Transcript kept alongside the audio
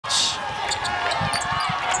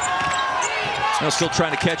Now still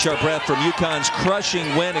trying to catch our breath from UConn's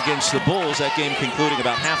crushing win against the Bulls. That game concluding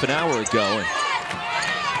about half an hour ago. And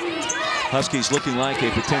Huskies looking like a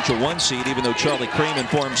potential 1 seed, even though Charlie Cream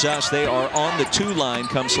informs us they are on the 2 line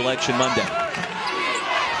come Selection Monday.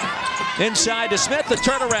 Inside to Smith, the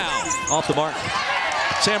turnaround. Off the mark.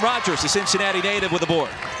 Sam Rogers, the Cincinnati native, with the board.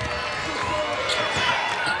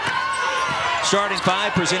 Starting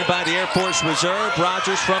 5 presented by the Air Force Reserve.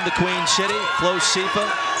 Rogers from the Queen City. Flo Sifa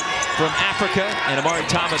from Africa. And Amari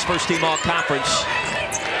Thomas, first team all-conference.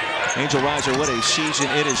 Angel Reiser, what a season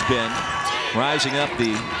it has been. Rising up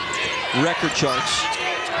the record charts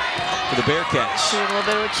for the Bearcats. See a little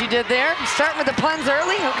bit of what you did there. Starting with the puns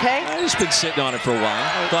early, okay. I've just been sitting on it for a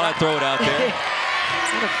while. Thought I'd throw it out there.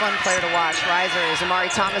 What a fun player to watch. Reiser, as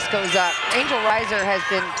Amari Thomas goes up. Angel Reiser has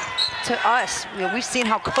been, to us, we've seen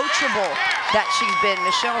how coachable that she's been.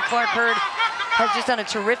 Michelle Clark-Hurd has just done a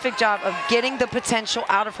terrific job of getting the potential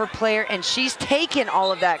out of her player, and she's taken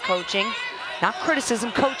all of that coaching. Not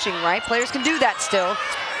criticism, coaching, right? Players can do that still,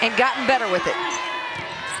 and gotten better with it.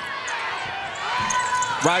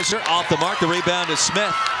 Reiser off the mark. The rebound is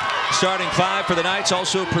Smith. Starting 5 for the Knights,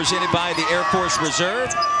 also presented by the Air Force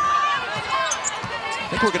Reserve. I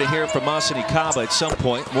think we're going to hear from Masani Kaba at some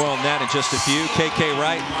point. More on that in just a few. KK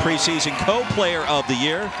Wright, preseason co-player of the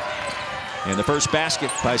year. And the first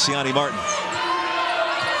basket by Siani Martin.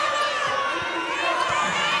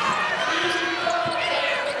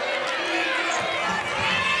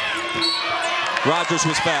 Rogers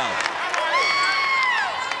was fouled.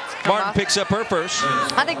 Martin picks up her first.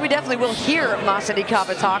 I think we definitely will hear Masani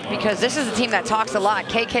Kaba talk, because this is a team that talks a lot.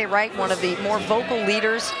 KK Wright, one of the more vocal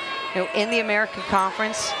leaders, in the American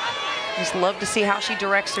Conference. Just love to see how she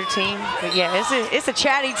directs her team. But yeah, it's a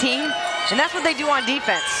chatty team, and that's what they do on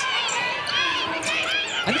defense.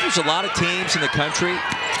 I think there's a lot of teams in the country,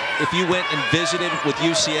 if you went and visited with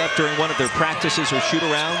UCF during one of their practices or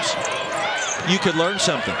shoot-arounds, you could learn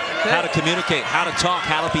something. How to communicate, how to talk,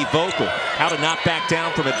 how to be vocal, how to not back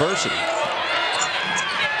down from adversity.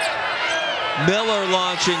 Miller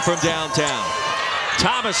launching from downtown.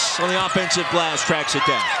 Thomas on the offensive glass tracks it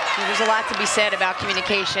down. There's a lot to be said about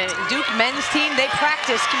communication. Duke men's team, they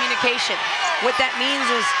practice communication. What that means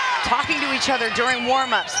is talking to each other during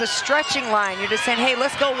warm-ups, the stretching line. You're just saying, hey,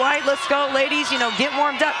 let's go White, let's go ladies, get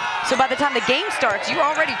warmed up. So by the time the game starts, you're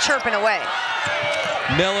already chirping away.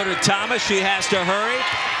 Miller to Thomas, she has to hurry.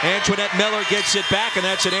 Antoinette Miller gets it back, and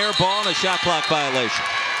that's an air ball and a shot clock violation.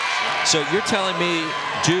 So you're telling me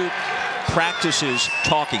Duke practices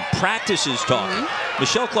talking.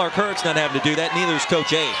 Michelle Clark-Hurd's not having to do that, neither is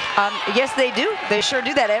Coach Abe. Yes, they do. They sure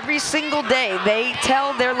do that every single day. They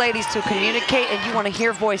tell their ladies to communicate, and you want to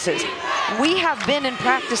hear voices. We have been in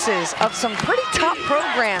practices of some pretty top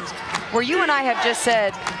programs where you and I have just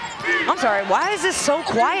said, I'm sorry, why is this so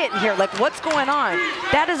quiet in here? Like, what's going on?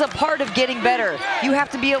 That is a part of getting better. You have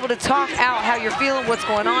to be able to talk out how you're feeling, what's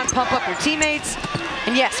going on, pump up your teammates.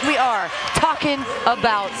 And yes, we are talking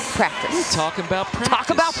about practice. We're talking about practice. Talk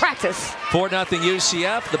about practice. 4-0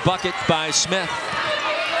 UCF, the bucket by Smith.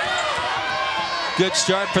 Good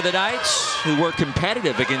start for the Knights, who were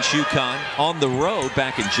competitive against UConn on the road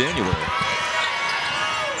back in January.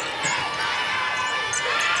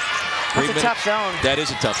 That's a tough zone. That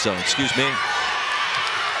is a tough zone, excuse me.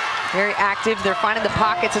 Very active. They're finding the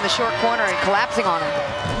pockets in the short corner and collapsing on them.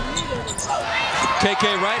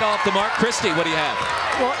 KK Wright off the mark. Christie, what do you have?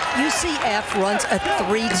 Well, UCF runs a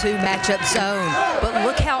 3-2 matchup zone, but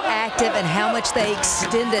look how active and how much they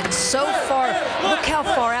extended so far. Look how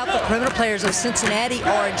far out the perimeter players of Cincinnati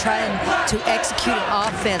are in trying to execute an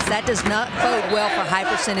offense. That does not bode well for high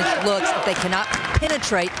percentage looks if they cannot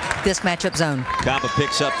penetrate this matchup zone. Kaba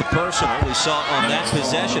picks up the personal. We saw on that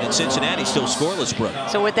possession, and Cincinnati still scoreless, Brooke.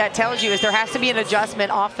 So what that tells you is there has to be an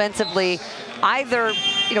adjustment offensively. Either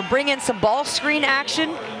bring in some ball screen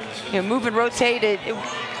action, move and rotate it.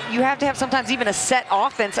 You have to have sometimes even a set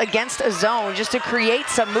offense against a zone just to create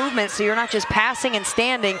some movement, so you're not just passing and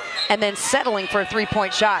standing and then settling for a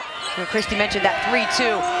three-point shot. Christy mentioned that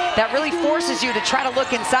 3-2. That really forces you to try to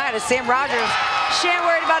look inside as Sam Rogers, she ain't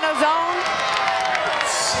worried about no zone.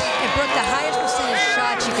 And Brooke, the highest percentage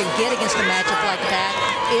shots you can get against a matchup like that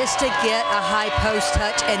is to get a high post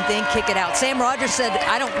touch and then kick it out. Sam Rogers said,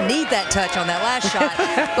 I don't need that touch on that last shot.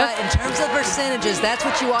 But in terms of percentages, that's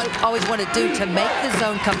what you always want to do to make the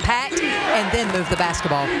zone compact and then move the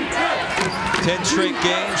basketball. 10 straight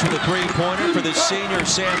games with a three-pointer for the senior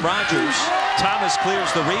Sam Rogers. Thomas clears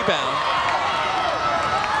the rebound.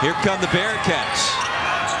 Here come the Bearcats.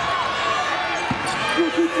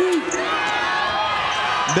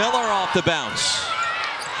 Miller off the bounce.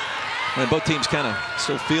 And both teams kind of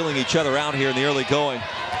still feeling each other out here in the early going.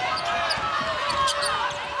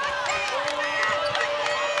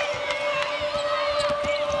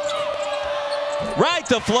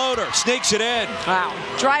 the floater, sneaks it in. Wow.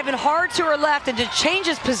 Driving hard to her left and just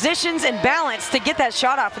changes positions and balance to get that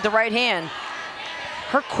shot off with the right hand.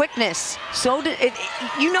 Her quickness,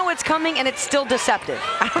 you know it's coming and it's still deceptive.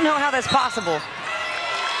 I don't know how that's possible.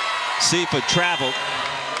 Sifa traveled.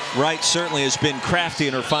 Wright certainly has been crafty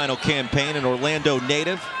in her final campaign, an Orlando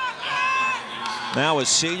native. Now a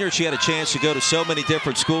senior, she had a chance to go to so many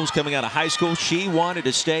different schools coming out of high school. She wanted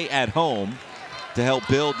to stay at home to help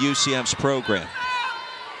build UCF's program.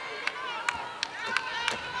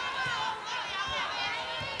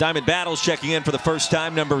 Diamond Battles checking in for the first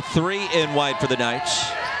time, number 3 in white for the Knights.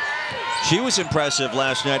 She was impressive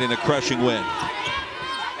last night in a crushing win.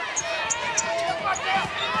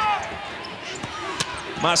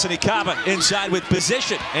 Masani Kaba inside with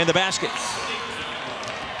position and the basket.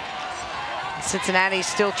 Cincinnati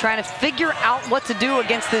still trying to figure out what to do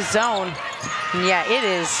against this zone. And yeah, it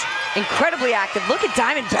is incredibly active. Look at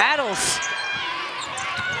Diamond Battles.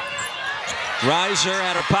 Riser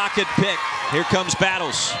at her pocket pick. Here comes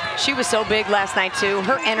Battles. She was so big last night too.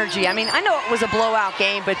 Her energy. I mean, I know it was a blowout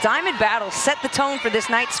game, but Diamond Battles set the tone for this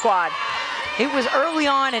Knight squad. It was early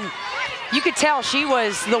on, and you could tell she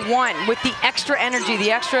was the one with the extra energy,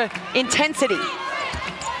 the extra intensity.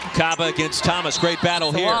 Kaba against Thomas. Great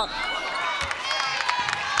battle here.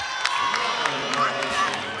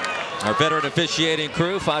 Our veteran officiating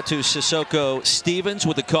crew, Fatu Sissoko Stevens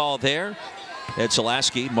with the call there. Ed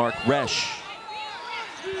Solaski, Mark Resch.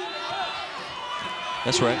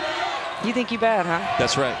 That's right. You think you bad, huh?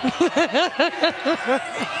 That's right.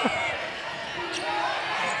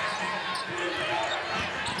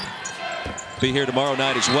 Be here tomorrow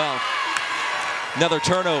night as well. Another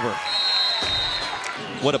turnover.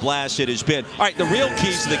 What a blast it has been. All right, the real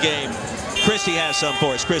keys to the game. Christy has some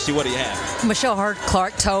for us. Christy, what do you have? Michelle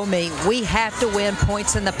Hart-Clark told me we have to win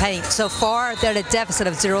points in the paint. So far, they're at a deficit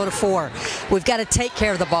of 0-4. We've got to take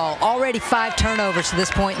care of the ball. Already 5 turnovers to this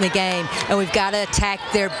point in the game, and we've got to attack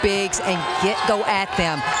their bigs and go at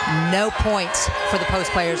them. No points for the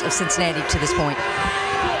post players of Cincinnati to this point.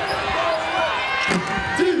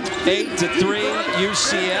 8-3,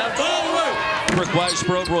 UCF. Brooke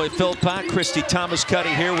Weisbrod, Roy Philpott, Christy Thomas-Cuddy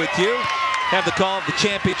here with you. Have the call of the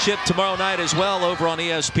championship tomorrow night as well over on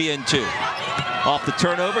ESPN2. Off the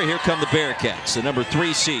turnover, here come the Bearcats, the number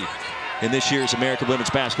 3 seed in this year's American Women's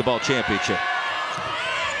Basketball Championship.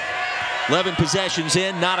 11 possessions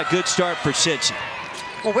in, not a good start for Cincy.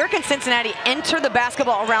 Well, where can Cincinnati enter the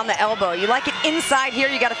basketball around the elbow? You like it inside here,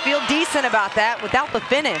 you got to feel decent about that without the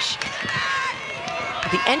finish.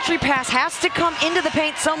 The entry pass has to come into the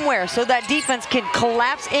paint somewhere so that defense can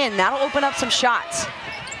collapse in. That'll open up some shots.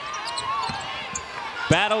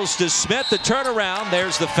 Battles to Smith, the turnaround.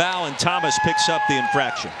 There's the foul, and Thomas picks up the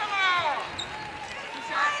infraction.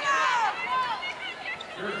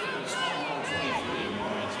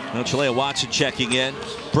 Now Chalea Watson checking in.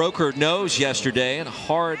 Broke her nose yesterday, and a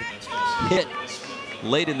hard hit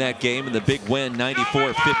late in that game in the big win,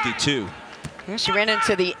 94-52. She ran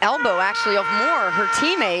into the elbow, actually, of Moore, her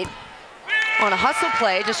teammate, on a hustle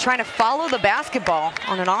play, just trying to follow the basketball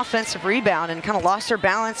on an offensive rebound, and kind of lost her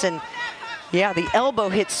balance. And yeah, the elbow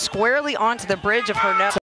hit squarely onto the bridge of her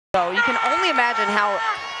nose. So you can only imagine how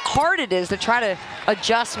hard it is to try to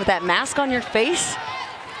adjust with that mask on your face.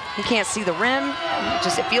 You can't see the rim.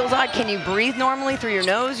 It feels odd. Can you breathe normally through your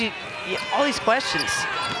nose? All these questions.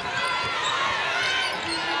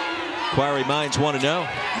 Inquiry minds want to know.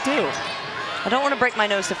 I do. I don't want to break my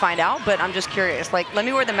nose to find out, but I'm just curious. Like, let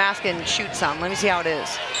me wear the mask and shoot some. Let me see how it is.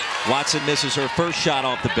 Watson misses her first shot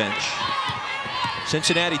off the bench.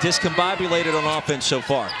 Cincinnati discombobulated on offense so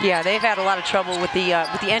far. Yeah, they've had a lot of trouble with the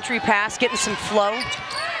entry pass, getting some flow.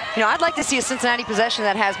 You know, I'd like to see a Cincinnati possession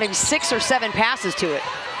that has maybe 6 or 7 passes to it.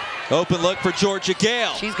 Open look for Georgia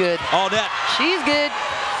Gale. She's good. All net. She's good.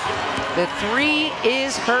 The 3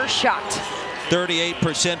 is her shot.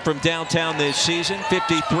 38% from downtown this season.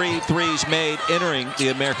 53 threes made entering the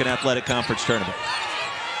American Athletic Conference Tournament.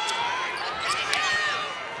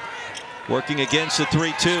 Working against the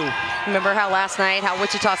 3-2. Remember how last night, how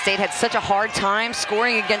Wichita State had such a hard time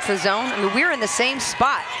scoring against the zone? I mean, we were in the same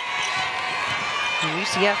spot. And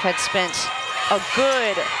UCF had spent a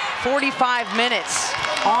good 45 minutes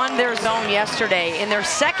on their zone yesterday in their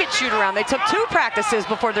second shoot-around. They took 2 practices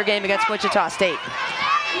before their game against Wichita State.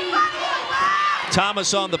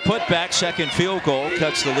 Thomas on the putback, second field goal,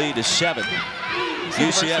 cuts the lead to 7.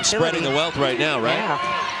 UCF spreading the wealth right now, right? Yeah.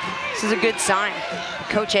 This is a good sign.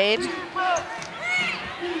 Coach Abe.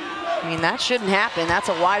 I mean, that shouldn't happen. That's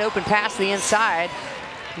a wide open pass to the inside.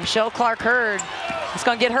 Michelle Clark-Hurd, it's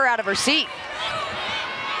going to get her out of her seat.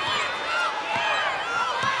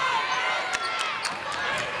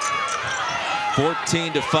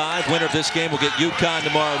 14-5. Winner of this game will get UConn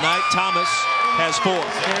tomorrow night. Thomas has 4.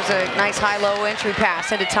 There's a nice high-low entry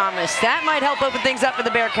pass into Thomas. That might help open things up for the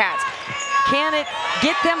Bearcats. Can it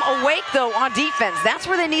get them awake, though, on defense? That's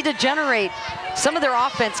where they need to generate some of their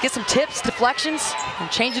offense, get some tips, deflections, and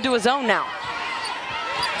change it to a zone now.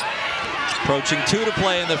 Approaching 2 to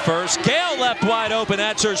play in the first. Gale left wide open.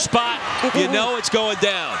 That's her spot. You know it's going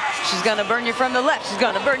down. She's going to burn you from the left. She's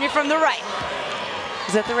going to burn you from the right.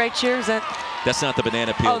 Is that the right cheer? Is that? That's not the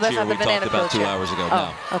banana peel cheer we talked about 2 hours ago.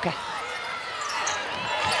 Oh, no. Okay.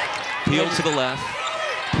 Peel to the left.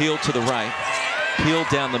 Peel to the right. Peel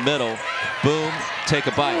down the middle. Boom. Take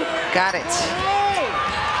a bite. Got it.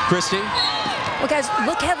 Christy? Well, guys,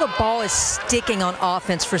 look how the ball is sticking on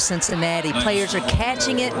offense for Cincinnati. Players are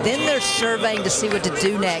catching it, then they're surveying to see what to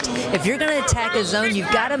do next. If you're going to attack a zone,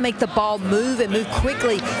 you've got to make the ball move and move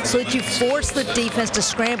quickly so that you force the defense to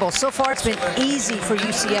scramble. So far, it's been easy for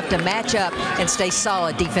UCF to match up and stay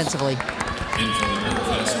solid defensively.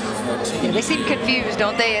 Yeah, they seem confused,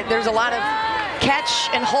 don't they? There's a lot of catch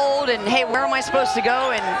and hold and, hey, where am I supposed to go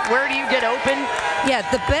and where do you get open? Yeah,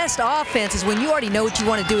 the best offense is when you already know what you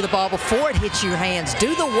want to do with the ball before it hits your hands.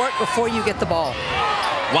 Do the work before you get the ball.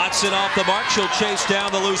 Watson off the mark. She'll chase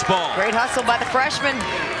down the loose ball. Great hustle by the freshman.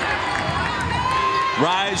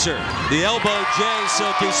 Riser, the elbow J,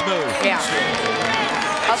 silky smooth. Yeah.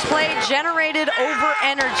 A play generated over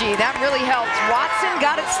energy. That really helped. Watson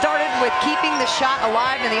got it started with keeping the shot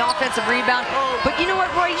alive in the offensive rebound. But you know what,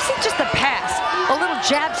 Roy? You see just the pass. A little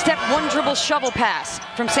jab step, one dribble shovel pass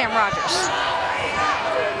from Sam Rogers.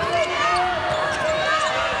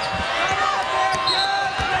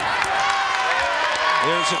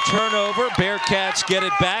 There's a turnover. Bearcats get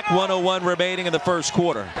it back. 1:01 remaining in the first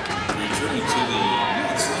quarter.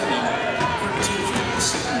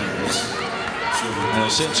 Now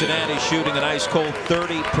Cincinnati shooting an ice cold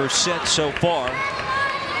 30% so far.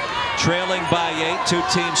 Trailing by 8. Two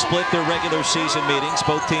teams split their regular season meetings.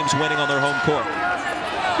 Both teams winning on their home court.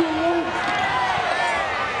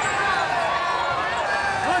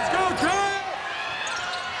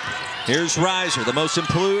 Here's Riser, the most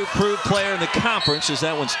improved player in the conference, as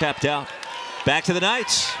that one stepped out. Back to the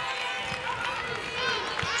Knights.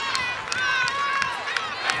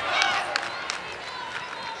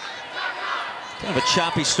 Kind of a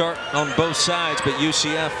choppy start on both sides, but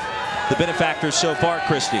UCF, the benefactors so far,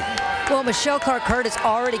 Christy. Well, Michelle Carr-Kurt has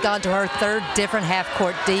already gone to her 3rd different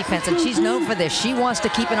half-court defense, and she's known for this. She wants to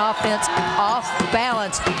keep an offense off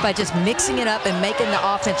balance by just mixing it up and making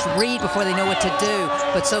the offense read before they know what to do.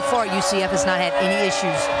 But so far, UCF has not had any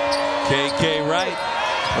issues. KK Wright,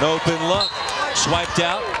 an open look, swiped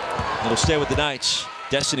out. It'll stay with the Knights.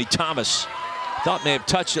 Destiny Thomas thought may have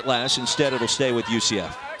touched it last. Instead, it'll stay with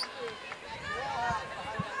UCF.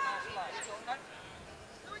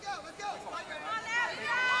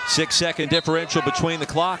 6-second differential between the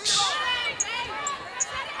clocks.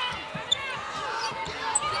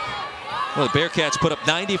 Well, the Bearcats put up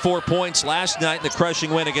 94 points last night in the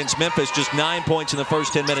crushing win against Memphis. Just 9 points in the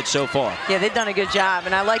first 10 minutes so far. Yeah, they've done a good job,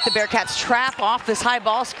 and I like the Bearcats trap off this high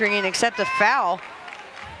ball screen, except a foul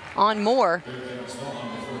on Moore.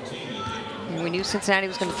 And we knew Cincinnati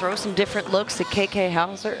was going to throw some different looks at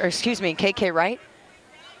KK Wright.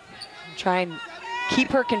 Try and keep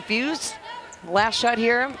her confused. Last shot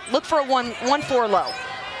here. Look for a 1-4 low.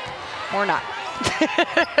 Or not.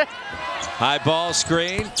 High ball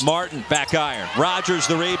screen. Martin back iron. Rogers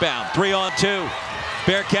the rebound. 3-on-2.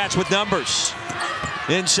 Bearcats with numbers.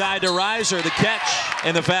 Inside to Riser. The catch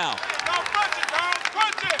and the foul.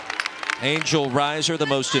 Angel Riser, the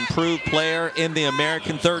most improved player in the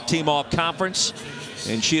American 3rd-team all-conference.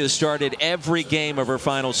 And she has started every game of her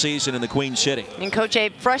final season in the Queen City. And Coach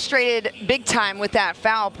Abe frustrated big time with that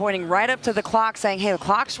foul, pointing right up to the clock, saying, hey, the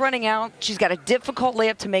clock's running out. She's got a difficult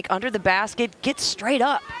layup to make under the basket. Get straight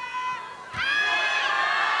up.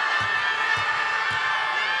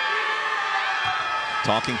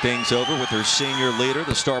 Talking things over with her senior leader,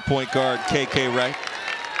 the star point guard, KK Wright.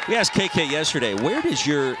 We asked KK yesterday, where does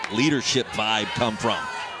your leadership vibe come from?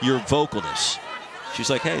 Your vocalness? She's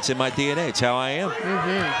like, hey, it's in my DNA. It's how I am.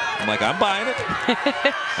 I'm like, I'm buying it.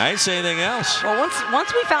 I ain't saying anything else. Well,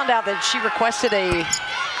 once we found out that she requested a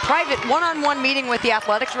private one-on-one meeting with the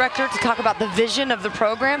athletic director to talk about the vision of the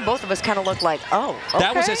program, both of us kind of looked like, oh, okay.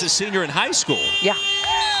 That was as a senior in high school. Yeah.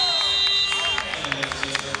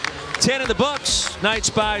 10 in the books. Knights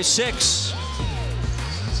by 6.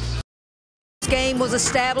 Game was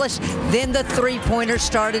established, then the three-pointer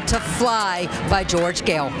started to fly by George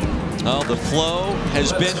Gale. Oh, the flow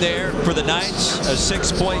has been there for the Knights. A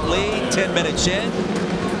 6-point lead, 10 minutes in.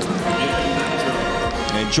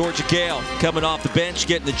 And Georgia Gale coming off the bench,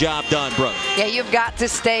 getting the job done, brother. Yeah, you've got to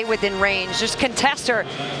stay within range. Just contest her.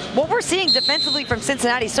 What we're seeing defensively from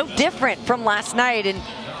Cincinnati is so different from last night. And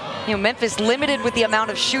you know, Memphis limited with the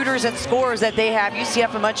amount of shooters and scorers that they have.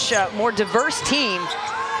 UCF a much more diverse team.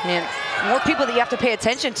 And more people that you have to pay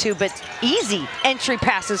attention to, but easy entry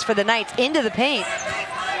passes for the Knights into the paint.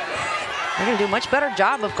 They're going to do a much better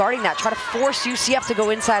job of guarding that. Try to force UCF to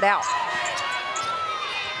go inside out.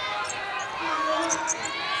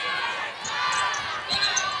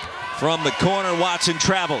 From the corner, Watson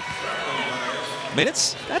traveled. I mean,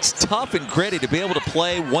 that's tough and gritty to be able to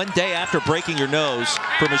play one day after breaking your nose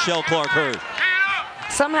for Michelle Clark-Hurd.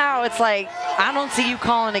 Somehow it's like, I don't see you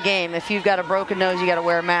calling a game. If you've got a broken nose, you got to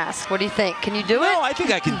wear a mask. What do you think? Can you do it? No, I think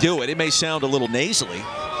I can do it. It may sound a little nasally,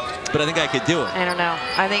 but I think I could do it. I don't know.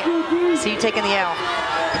 I think, see you taking the L.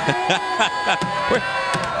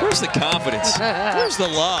 Where's the confidence? Where's the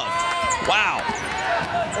love? Wow.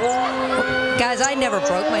 Guys, I never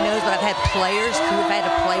broke my nose, but I've had players who have had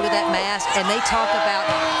to play with that mask, and they talk about,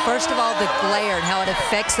 first of all, the glare and how it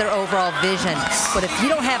affects their overall vision. But if you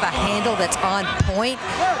don't have a handle that's on point,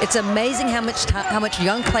 it's amazing how much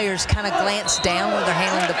young players kind of glance down when they're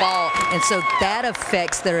handling the ball, and so that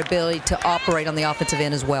affects their ability to operate on the offensive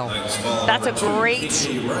end as well. That's a great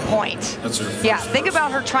point. Yeah, think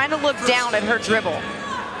about her trying to look down at her dribble.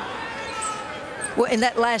 Well, in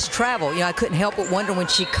that last travel, you know, I couldn't help but wonder when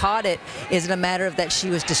she caught it, is it a matter of that she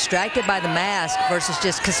was distracted by the mask versus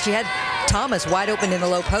just because she had Thomas wide open in the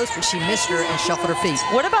low post, but she missed her and shuffled her feet.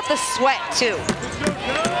 What about the sweat, too?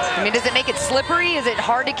 I mean, does it make it slippery? Is it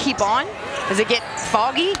hard to keep on? Does it get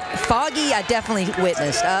foggy? Foggy, I definitely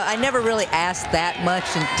witnessed. I never really asked that much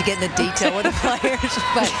to get into detail with the players,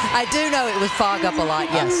 but I do know it would fog up a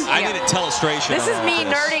lot, yes. I need a telestration. This is me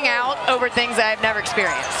nerding out over things I've never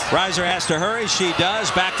experienced. Reiser has to hurry. She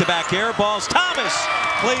does. Back-to-back air balls. Thomas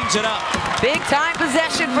cleans it up. Big time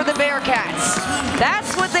possession for the Bearcats.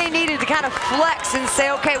 That's what they needed to kind of flex and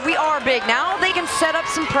say, okay, we are big. Now they can set up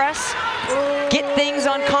some press, get things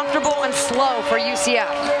uncomfortable and slow for UCF.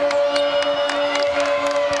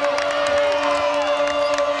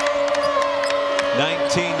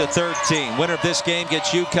 19-13. Winner of this game gets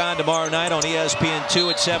UConn tomorrow night on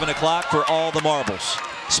ESPN2 at 7 o'clock for all the marbles.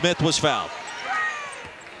 Smith was fouled.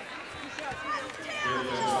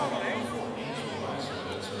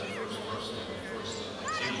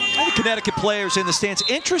 The Connecticut players in the stands.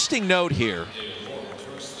 Interesting note here.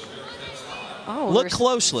 Oh, look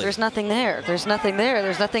closely. There's nothing there. There's nothing there.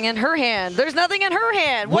 There's nothing in her hand. There's nothing in her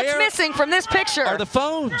hand. What's missing from this picture? Are the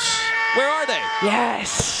phones? Where are they?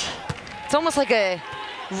 Yes. It's almost like a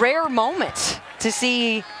rare moment to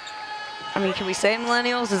see. I mean, can we say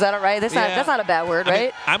millennials? Is that all right? That's not a bad word, right? I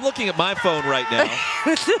mean, I'm looking at my phone right now.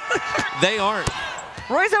 They aren't.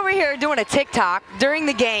 Roy's over here doing a TikTok during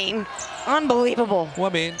the game. Unbelievable. Well,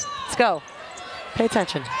 I mean, let's go. Pay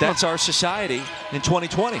attention. That's our society in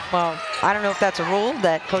 2020. Well, I don't know if that's a rule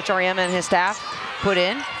that Coach Ariema and his staff put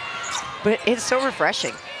in, but it's so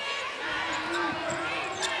refreshing.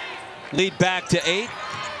 Lead back to 8.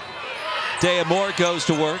 Dea Moore goes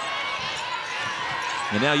to work.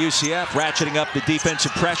 And now UCF ratcheting up the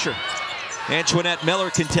defensive pressure. Antoinette Miller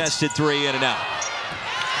contested 3 in and out.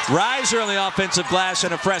 Reiser on the offensive glass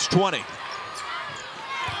and a fresh 20.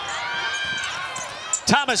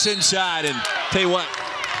 Thomas inside, and tell you what,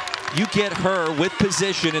 you get her with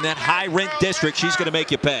position in that high rent district, she's going to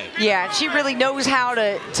make you pay. Yeah, she really knows how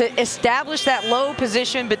to establish that low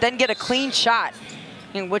position, but then get a clean shot.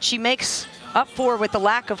 And what she makes up for with the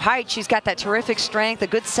lack of height, she's got that terrific strength, a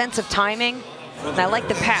good sense of timing. And I like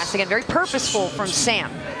the pass. Again, very purposeful from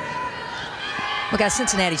Sam. Well, guys,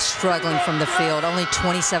 Cincinnati's struggling from the field, only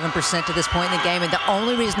 27% to this point in the game, and the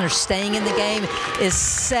only reason they're staying in the game is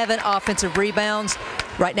 7 offensive rebounds.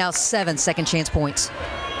 Right now, 7 second chance points.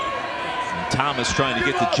 Thomas trying to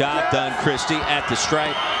get the job done, Christie, at the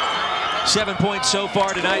stripe. 7 points so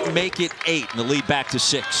far tonight, make it 8, and the lead back to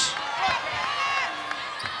 6.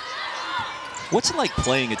 What's it like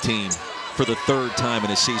playing a team for the 3rd time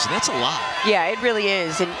in a season? That's a lot. Yeah, it really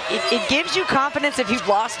is. And it gives you confidence if you've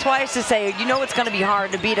lost twice to say, you know it's going to be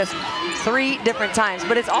hard to beat us 3 different times.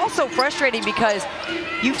 But it's also frustrating because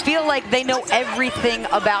you feel like they know everything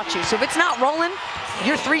about you. So if it's not rolling,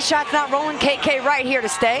 your 3 shots not rolling, KK right here to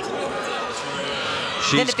stay,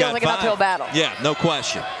 then it feels like an uphill battle. Yeah, no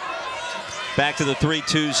question. Back to the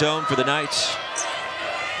 3-2 zone for the Knights.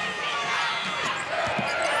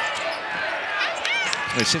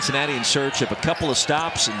 Cincinnati in search of a couple of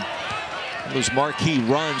stops and those marquee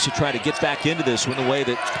runs to try to get back into this one the way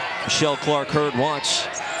that Michelle Clark-Hurd wants.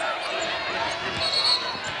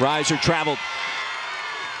 Reiser traveled.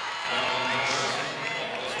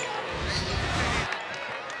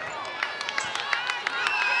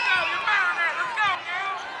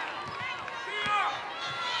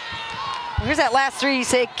 Here's that last three. You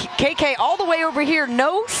say KK all the way over here.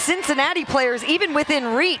 No Cincinnati players even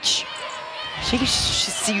within reach. You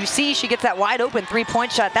see she gets that wide open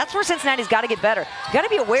three-point shot. That's where Cincinnati's got to get better. You got to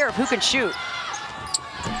be aware of who can shoot.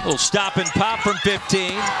 A little stop and pop from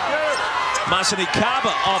 15. Masani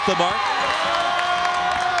Kaba off the mark.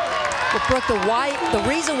 Well, Brooke, the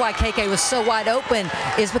reason why KK was so wide open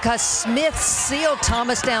is because Smith sealed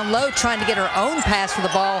Thomas down low trying to get her own pass for the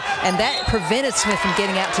ball, and that prevented Smith from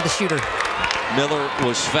getting out to the shooter. Miller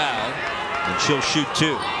was fouled, and she'll shoot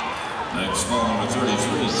 2.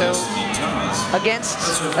 So against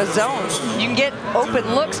a zone, you can get open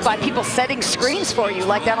looks by people setting screens for you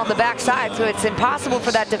like that on the backside, so it's impossible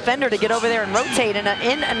for that defender to get over there and rotate in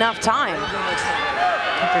enough time.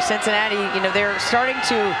 And for Cincinnati, you know, they're starting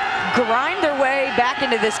to grind their way back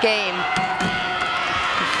into this game.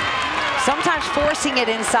 Sometimes forcing it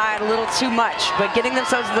inside a little too much, but getting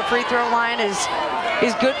themselves to the free throw line is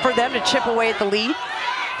good for them to chip away at the lead.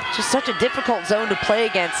 Just such a difficult zone to play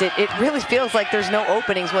against. It really feels like there's no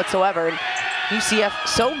openings whatsoever. And UCF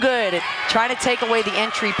so good at trying to take away the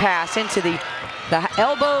entry pass into the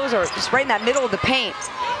elbows or just right in that middle of the paint.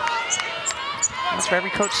 That's where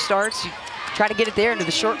every coach starts. You try to get it there into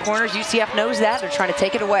the short corners. UCF knows that. They're trying to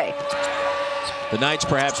take it away. The Knights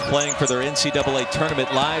perhaps playing for their NCAA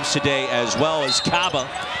tournament lives today, as well as Kaba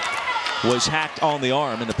was hacked on the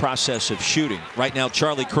arm in the process of shooting. Right now,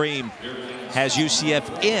 Charlie Cream has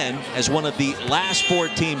UCF in as one of the last 4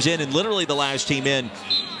 teams in, and literally the last team in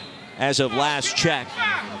as of last check.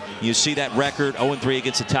 You see that record, 0-3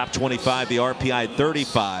 against the top 25, the RPI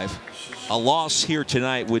 35. A loss here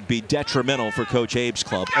tonight would be detrimental for Coach Abe's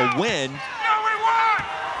club. A win,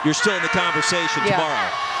 you're still in the conversation tomorrow.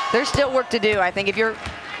 There's still work to do. I think you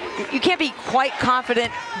can't be quite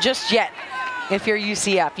confident just yet if you're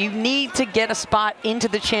UCF. You need to get a spot into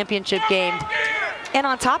the championship game. And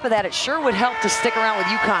on top of that, it sure would help to stick around with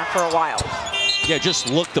UConn for a while. Yeah, just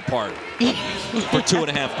looked the part for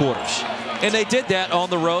 2.5 quarters. And they did that on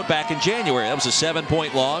the road back in January. That was a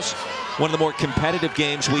 7-point loss. One of the more competitive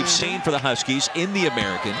games we've seen for the Huskies in the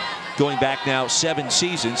American, going back now 7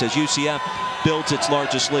 seasons as UCF builds its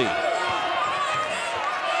largest lead.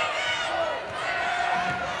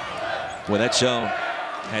 Well, that zone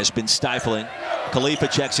has been stifling. Khalifa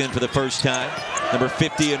checks in for the first time. Number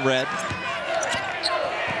 50 in red.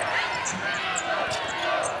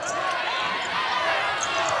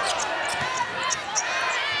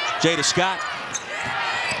 Jada Scott.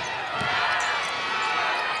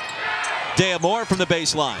 Dea Moore from the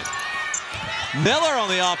baseline. Miller on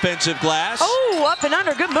the offensive glass. Oh, up and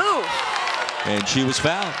under, good move. And she was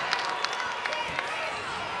fouled.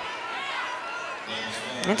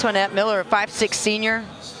 Antoinette Miller, a 5'6" senior.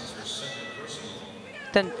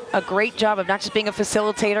 Done a great job of not just being a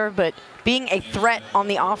facilitator, but being a threat on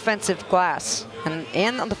the offensive glass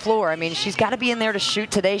and on the floor. I mean, she's got to be in there to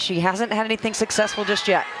shoot today. She hasn't had anything successful just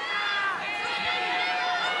yet.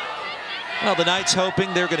 Well, the Knights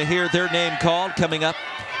hoping they're going to hear their name called coming up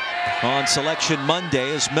on Selection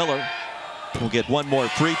Monday as Miller will get one more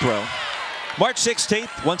free throw. March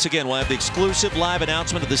 16th, once again, we'll have the exclusive live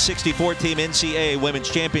announcement of the 64-team NCAA Women's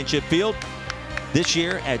Championship field. This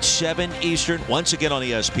year at 7 Eastern, once again on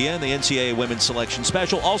ESPN, the NCAA Women's Selection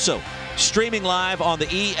Special. Also streaming live on the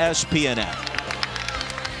ESPN app.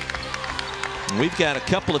 And we've got a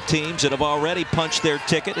couple of teams that have already punched their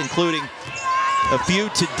ticket, including a few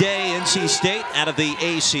today. NC State out of the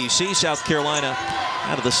ACC, South Carolina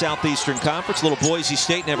out of the Southeastern Conference. Little Boise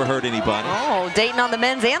State never hurt anybody. Oh, Dayton on the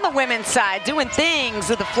men's and the women's side doing things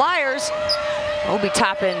with the Flyers. Obi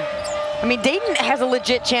Toppin. I mean, Dayton has a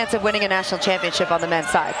legit chance of winning a national championship on the men's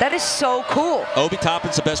side. That is so cool. Obi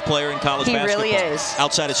Toppin's the best player in college basketball. He really is.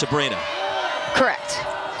 Outside of Sabrina. Correct.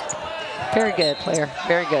 Very good player.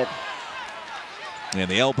 Very good. And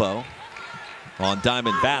the elbow on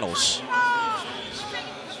Diamond Battles.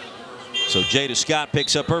 So Jada Scott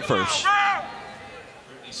picks up her first.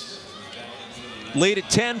 Lead at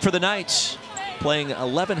 10 for the Knights, playing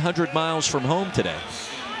 1,100 miles from home today.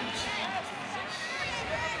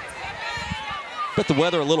 But the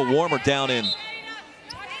weather a little warmer down in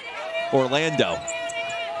Orlando.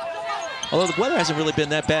 Although the weather hasn't really been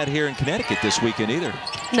that bad here in Connecticut this weekend either.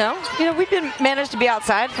 No, you know, we've managed to be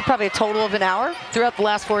outside for probably a total of an hour throughout the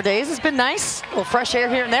last 4 days. It's been nice, a little fresh air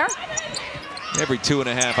here and there. Every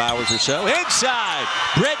 2.5 hours or so. Inside,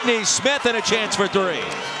 Brittany Smith, and a chance for 3.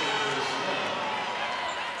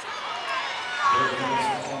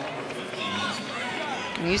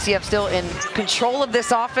 UCF still in control of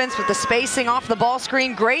this offense with the spacing off the ball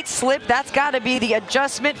screen. Great slip. That's got to be the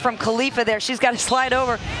adjustment from Khalifa there. She's got to slide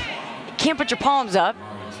over. You can't put your palms up.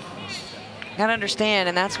 gotta understand,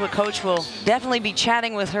 and that's what Coach will definitely be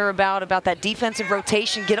chatting with her about that defensive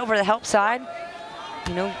rotation. Get over the help side,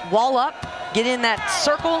 you know, wall up, get in that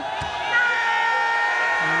circle,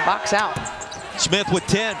 and box out. Smith with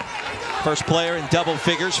 10. First player in double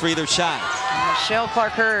figures for either side. Michelle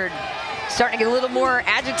Clark-Hurd starting to get a little more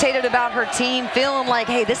agitated about her team, feeling like,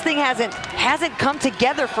 hey, this thing hasn't come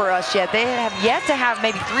together for us yet. They have yet to have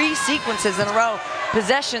maybe 3 sequences in a row,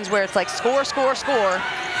 possessions where it's like score, score, score.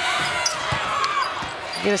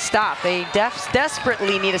 Get a stop. They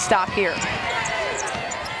desperately need a stop here.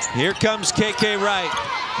 Here comes KK Wright.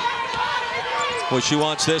 Well, she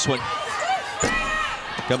wants this one.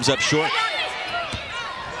 Comes up short.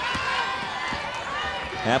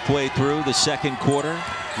 Halfway through the second quarter,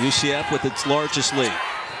 UCF with its largest lead.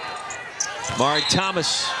 Mari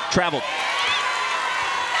Thomas traveled.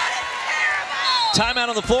 Timeout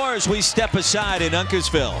on the floor as we step aside in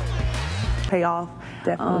Uncasville. Pay off,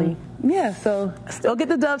 definitely. Yeah, so I still get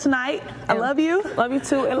the dub tonight. I love you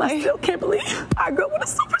too, and I still can't believe I grew up with a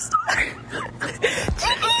superstar.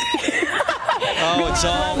 Oh, it's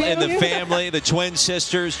all in the family. The twin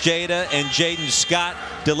sisters, Jada and Jaden Scott,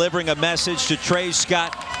 delivering a message to Trey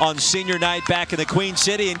Scott on senior night back in the Queen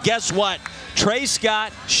City. And guess what? Trey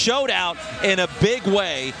Scott showed out in a big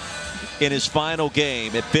way in his final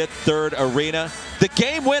game at Fifth Third Arena. The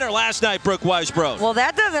game winner last night, Brooke Weisbrod. Well,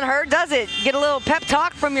 that doesn't hurt, does it? Get a little pep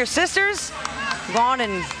talk from your sisters. Go on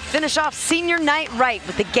and finish off senior night right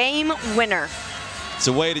with the game winner. It's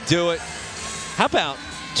a way to do it. How about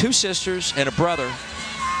 2 sisters and a brother,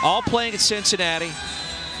 all playing at Cincinnati,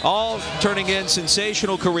 all turning in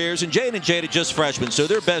sensational careers, and Jane and Jada just freshmen, so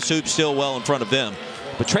their best hoop's still well in front of them.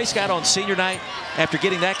 But Trey Scott on senior night, after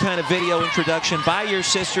getting that kind of video introduction by your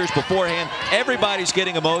sisters beforehand, everybody's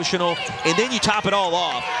getting emotional, and then you top it all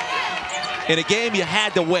off in a game you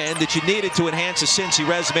had to win that you needed to enhance the Cincy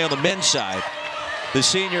resume on the men's side. The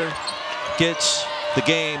senior gets the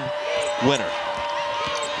game winner.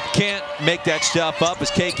 Can't make that stuff up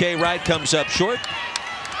as KK Wright comes up short.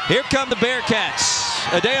 Here come the Bearcats.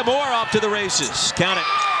 Adea Moore off to the races. Count it.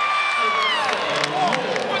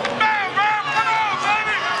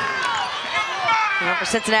 Well, for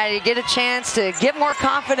Cincinnati to get a chance to get more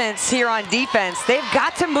confidence here on defense, they've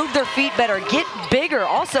got to move their feet better, get bigger.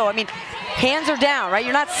 Also, I mean, hands are down, right?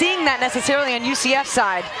 You're not seeing that necessarily on UCF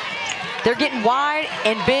side. They're getting wide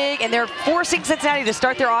and big, and they're forcing Cincinnati to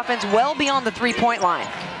start their offense well beyond the 3-point line.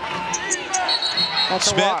 That's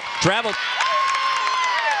Smith traveled.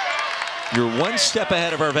 You're one step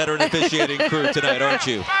ahead of our veteran officiating crew tonight, aren't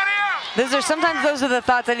you? Sometimes those are the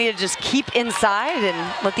thoughts I need to just keep inside and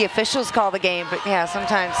let the officials call the game. But yeah,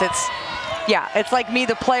 sometimes it's like me,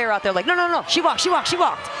 the player out there, like, no, she walked.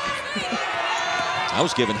 I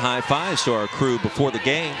was giving high fives to our crew before the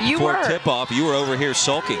game. Before tip-off, you were over here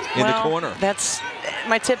sulking in the corner. That's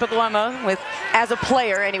my typical MO as a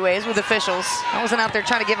player anyways, with officials. I wasn't out there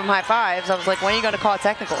trying to give them high fives. I was like, when are you going to call a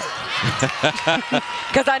technical?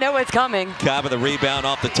 Because I know it's coming. Cobb with the rebound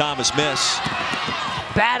off the Thomas miss.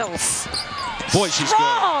 Battles. Boy, she's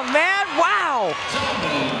strong, good. Man, wow.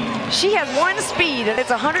 She has one speed, and it's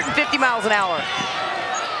 150 miles an hour.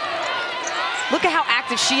 Look at how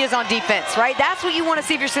active she is on defense, right? That's what you want to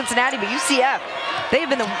see if you're Cincinnati, but UCF, they've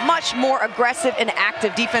been the much more aggressive and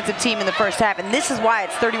active defensive team in the first half, and this is why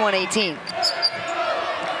it's 31-18.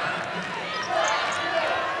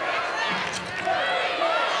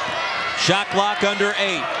 Shot clock under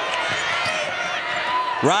 8.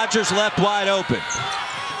 Rogers left wide open.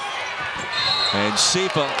 And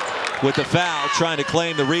Sifa with the foul, trying to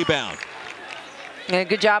claim the rebound. And a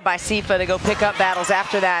good job by Sifa to go pick up Battles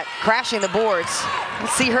after that, crashing the boards.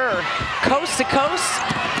 Let's see her coast to coast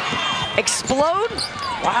explode.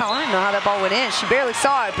 Wow, I don't know how that ball went in. She barely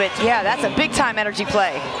saw it, but yeah, that's a big time energy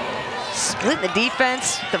play. Split the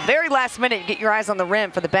defense, the very last minute, get your eyes on the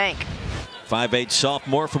rim for the bank. 5'8"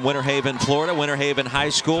 sophomore from Winter Haven, Florida, Winter Haven High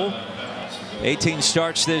School. 18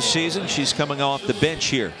 starts this season. She's coming off the bench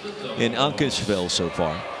here in Uncasville so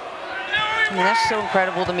far. I mean, that's so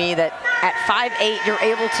incredible to me that at 5'8", you're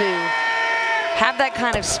able to have that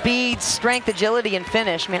kind of speed, strength, agility, and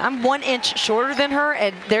finish. I mean, I'm 1 inch shorter than her,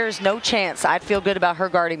 and there's no chance I'd feel good about her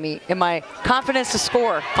guarding me in my confidence to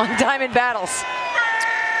score on Diamond Battles.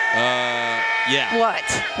 Yeah.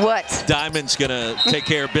 What? Diamond's going to take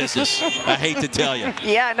care of business. I hate to tell you.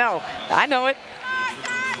 Yeah, I know it.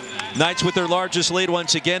 Knights with their largest lead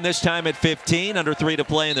once again, this time at 15, under 3 to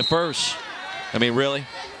play in the first. I mean, really?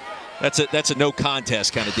 That's a no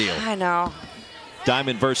contest kind of deal. I know.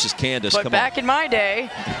 Diamond versus Candace. But come back on. in my day.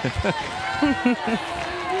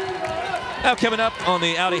 Now coming up on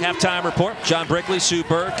the Audi halftime report, John Brickley, Sue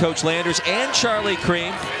Bird, Coach Landers, and Charlie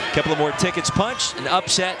Cream. A couple of more tickets punched, an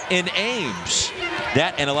upset in Ames.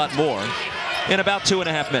 That and a lot more in about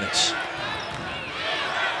 2.5 minutes.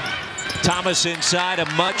 Thomas inside, a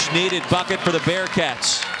much-needed bucket for the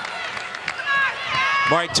Bearcats.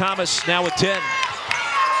 Mari Thomas now with 10.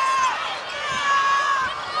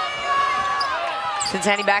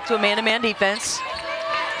 Cincinnati back to a man-to-man defense.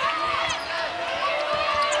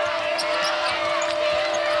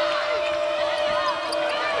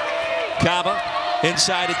 Kaba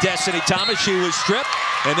inside of Destiny Thomas. She was stripped.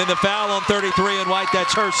 And then the foul on 33 and White.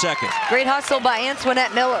 That's her second. Great hustle by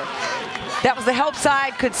Antoinette Miller. That was the help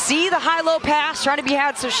side. Could see the high-low pass trying to be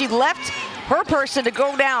had, so she left her person to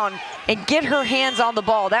go down and get her hands on the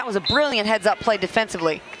ball. That was a brilliant heads-up play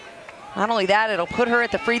defensively. Not only that, it'll put her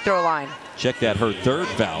at the free throw line. Check that, her third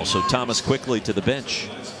foul. So Thomas quickly to the bench.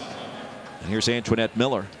 And here's Antoinette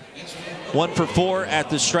Miller. 1 for 4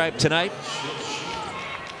 at the stripe tonight.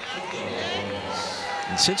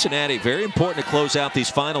 And Cincinnati, very important to close out these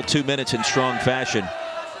final 2 minutes in strong fashion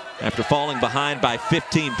after falling behind by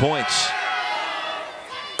 15 points.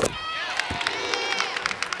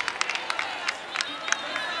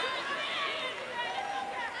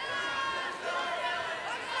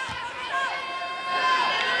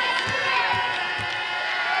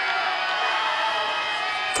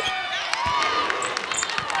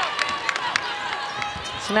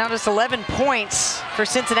 So now just 11 points for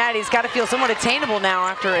Cincinnati. It's got to feel somewhat attainable now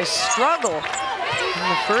after a struggle in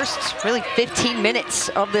the first really 15 minutes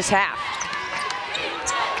of this half.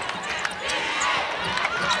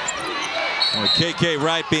 Well, KK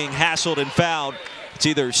Wright being hassled and fouled. It's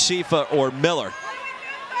either Sifa or Miller.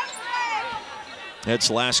 Ed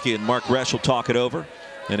Slasky and Mark Resch will talk it over.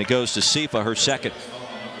 And it goes to Sifa, her second.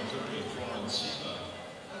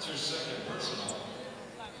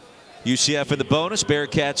 UCF in the bonus.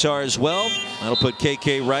 Bearcats are as well. That'll put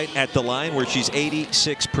KK Wright at the line where she's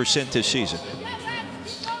 86% this season.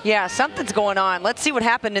 Yeah, something's going on. Let's see what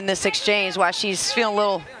happened in this exchange while she's feeling a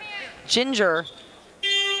little ginger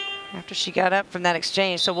after she got up from that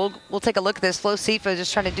exchange. So we'll take a look at this. Flo Sifa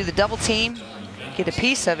just trying to do the double team, get a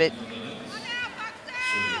piece of it.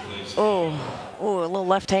 Oh, a little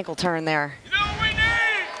left ankle turn there.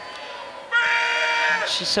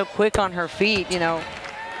 She's so quick on her feet, you know.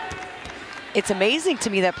 It's amazing to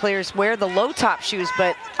me that players wear the low top shoes,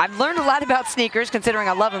 but I've learned a lot about sneakers considering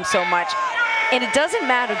I love them so much. And it doesn't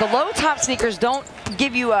matter. The low top sneakers don't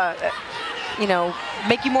give you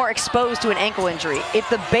make you more exposed to an ankle injury. If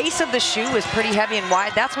the base of the shoe is pretty heavy and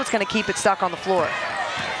wide, that's what's going to keep it stuck on the floor.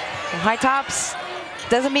 And high tops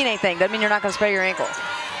doesn't mean anything. Doesn't mean you're not going to spare your ankle.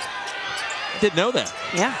 Didn't know that.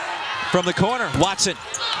 Yeah. From the corner, Watson.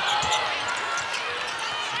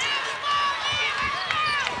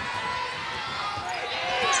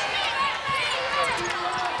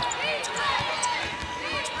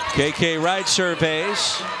 KK Wright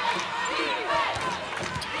surveys.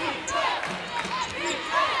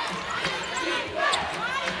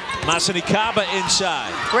 Masani Kaba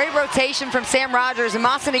inside. Great rotation from Sam Rogers, and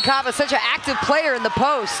Masani Kaba, such an active player in the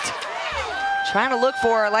post. Trying to look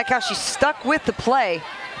for her. I like how she stuck with the play.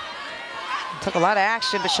 Took a lot of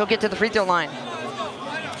action, but she'll get to the free throw line.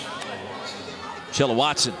 Chella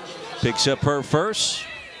Watson picks up her first.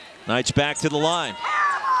 Knights back to the line.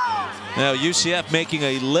 Now UCF making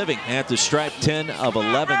a living at the stripe, 10 of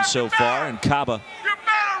 11 so far, and Kaba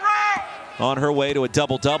on her way to a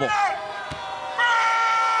double-double.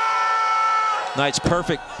 Knights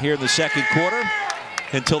perfect here in the second quarter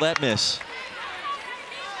until that miss.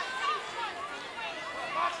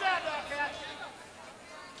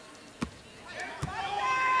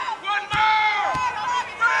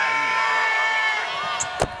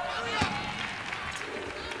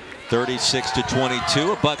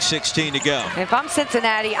 (36-22), $1:16 to go. If I'm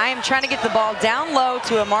Cincinnati, I am trying to get the ball down low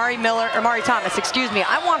to Mari Thomas, excuse me.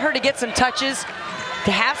 I want her to get some touches,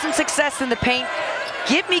 to have some success in the paint,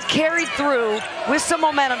 get me carried through with some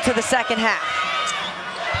momentum to the second half.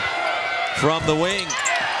 From the wing,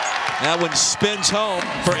 that one spins home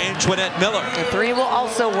for Antoinette Miller. The three will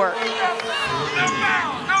also work.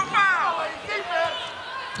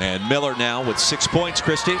 And Miller now with 6 points,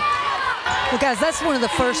 Christy. Well, guys, that's one of the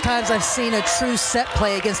first times I've seen a true set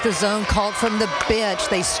play against the zone called from the bench.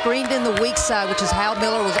 They screened in the weak side, which is how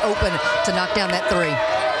Miller was open to knock down that three.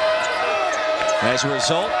 As a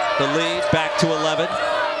result, the lead back to 11.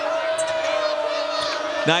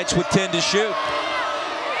 Knights with 10 to shoot.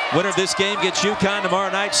 Winner of this game gets UConn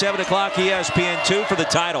tomorrow night, 7 o'clock, ESPN2 for the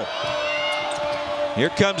title. Here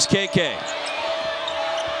comes KK.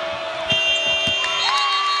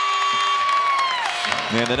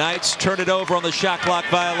 And the Knights turn it over on the shot clock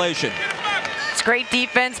violation. It's great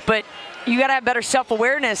defense, but you got to have better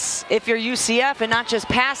self-awareness if you're UCF and not just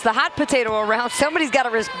pass the hot potato around. Somebody's got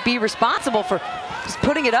to be responsible for just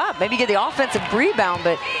putting it up. Maybe get the offensive rebound,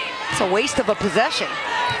 but it's a waste of a possession.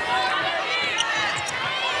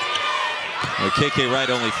 Well, KK Wright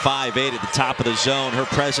only 5'8" at the top of the zone. Her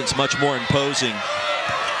presence much more imposing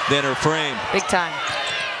than her frame. Big time.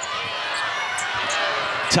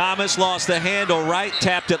 Thomas lost the handle. Wright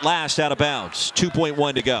tapped it last out of bounds.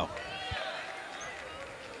 2.1 to go.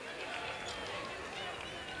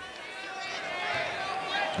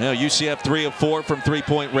 Now UCF 3 of 4 from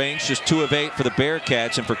three-point range, just 2 of 8 for the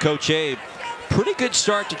Bearcats. And for Coach Abe, pretty good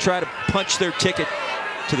start to try to punch their ticket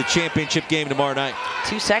to the championship game tomorrow night.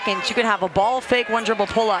 2 seconds, you can have a ball fake, 1 dribble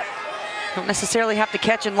pull up. Don't necessarily have to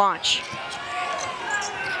catch and launch.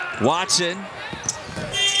 Watson,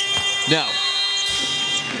 no.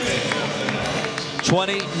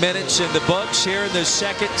 20 minutes in the books here in the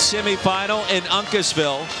second semifinal in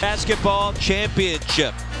Uncasville. Basketball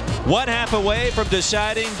championship. 1/2 away from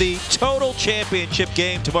deciding the total championship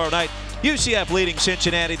game tomorrow night. UCF leading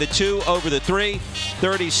Cincinnati, the 2 over the 3.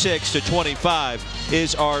 36-25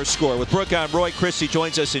 is our score. With Brooke, I'm Roy. Christie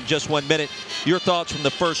joins us in just 1 minute. Your thoughts from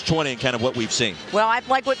the first 20 and kind of what we've seen. Well, I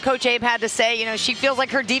like what Coach Abe had to say. You know, she feels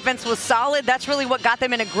like her defense was solid. That's really what got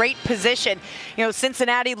them in a great position. You know,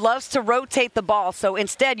 Cincinnati loves to rotate the ball. So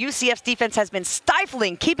instead, UCF's defense has been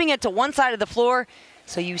stifling, keeping it to one side of the floor.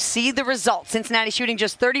 So you see the result. Cincinnati shooting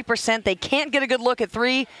just 30%. They can't get a good look at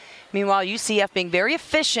 3. Meanwhile, UCF being very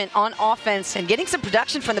efficient on offense and getting some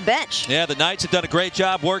production from the bench. Yeah, the Knights have done a great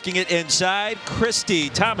job working it inside. Christie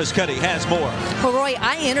Thomas-Cuddy has more. Well, Roy,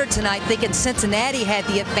 I entered tonight thinking Cincinnati had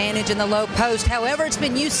the advantage in the low post. However, it's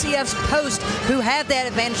been UCF's post who have that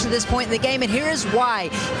advantage to this point in the game, and here is why.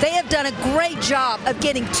 They have done a great job of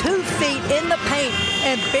getting 2 feet in the paint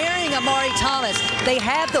and burying Amari Thomas. They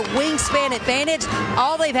have the wingspan advantage.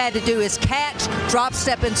 All they've had to do is catch, drop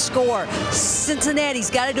step, and score. Cincinnati's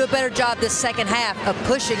got to do a better job this second half of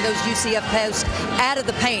pushing those UCF posts out of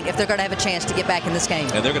the paint if they're going to have a chance to get back in this game.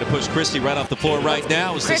 And they're going to push Christie right off the floor right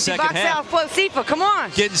now. It's the second half. Flo Sifa, come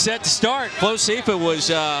on. Getting set to start. Flo Sifa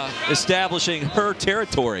was establishing her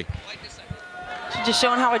territory. She's just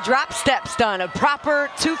showing how a drop step's done. A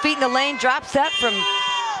proper 2 feet in the lane drop step from...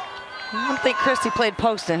 I don't think Christie played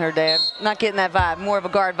post in her day. I'm not getting that vibe, more of a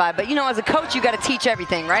guard vibe. But, you know, as a coach, you got to teach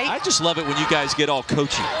everything, right? I just love it when you guys get all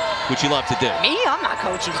coachy, which you love to do. Me? I'm not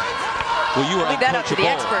coaching. Well, you were leave that up to the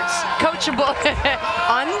experts. Coachable.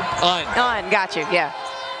 Got you, yeah.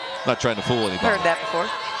 Not trying to fool anybody. Heard that before.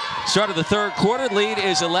 Start of the third quarter, lead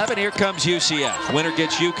is 11. Here comes UCF. Winner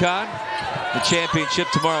gets UConn, the championship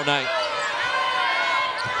tomorrow night.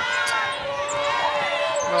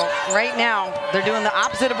 Well, right now, they're doing the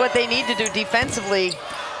opposite of what they need to do defensively.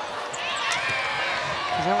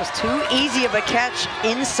 That was too easy of a catch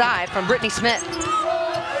inside from Brittany Smith.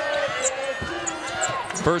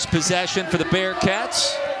 First possession for the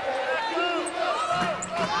Bearcats.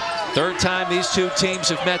 Third time these two teams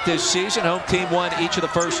have met this season. Home team won each of the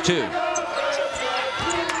first 2.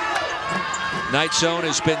 Knight zone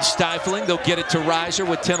has been stifling. They'll get it to Reiser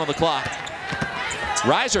with 10 on the clock.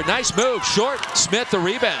 Reiser, nice move, short. Smith the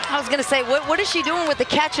rebound. I was going to say, what is she doing with the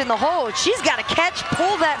catch in the hole? She's got to catch,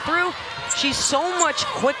 pull that through. She's so much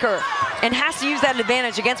quicker and has to use that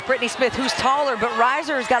advantage against Brittany Smith, who's taller, but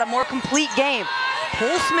Reiser has got a more complete game.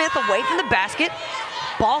 Pull Smith away from the basket,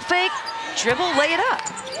 ball fake, dribble, lay it up.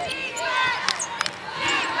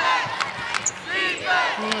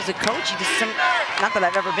 As a coach, not that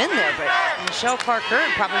I've ever been there, but Michelle Clark-Heard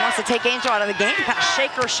probably wants to take Angel out of the game, kind of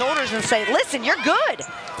shake her shoulders and say, listen, you're good.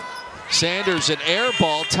 Sanders, an air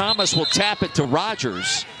ball. Thomas will tap it to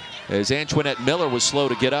Rogers as Antoinette Miller was slow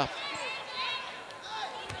to get up.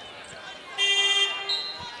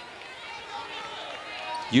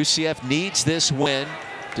 UCF needs this win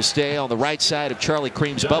to stay on the right side of Charlie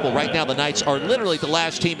Cream's bubble. Right now, the Knights are literally the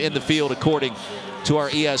last team in the field, according to our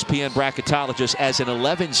ESPN bracketologist, as an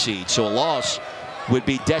 11 seed. So a loss would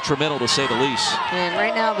be detrimental, to say the least. And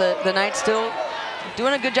right now, the Knights still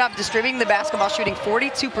doing a good job distributing the basketball, shooting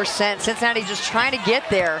 42%. Cincinnati just trying to get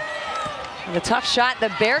there. And a tough shot. The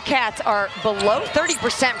Bearcats are below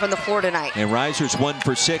 30% from the floor tonight. And Reiser's 1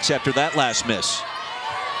 for 6 after that last miss.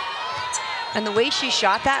 And the way she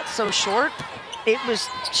shot that so short, it was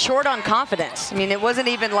short on confidence. I mean, it wasn't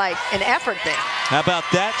even like an effort thing. How about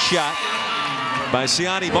that shot by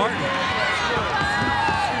Siani Martin?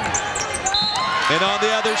 And on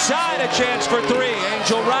the other side, a chance for 3,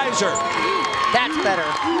 Angel Reiser. That's better.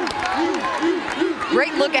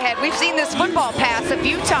 Great look ahead. We've seen this football pass a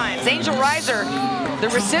few times. Angel Reiser the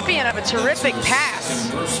recipient of a terrific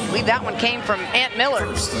pass. I believe that one came from Aunt Miller.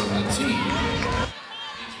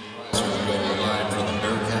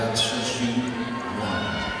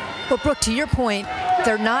 Well, Brooke, to your point,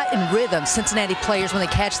 they're not in rhythm, Cincinnati players, when they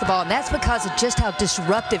catch the ball, and that's because of just how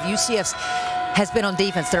disruptive UCF's has been on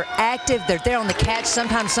defense. They're active, they're there on the catch,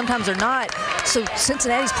 sometimes they're not. So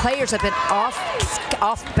Cincinnati's players have been off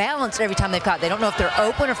balance every time they've caught. They don't know if they're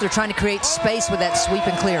open or if they're trying to create space with that sweep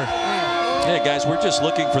and clear. Yeah, guys, we're just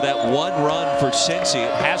looking for that one run for Cincy.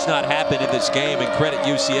 It has not happened in this game, and credit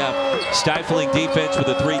UCF. Stifling defense with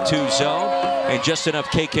a 3-2 zone, and just enough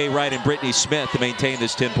KK Wright and Brittany Smith to maintain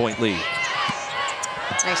this 10-point lead.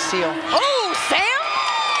 Nice steal. Oh, Sam!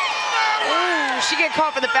 Oh, she get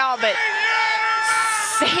caught for the foul, but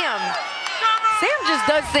Sam just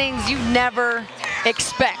does things you never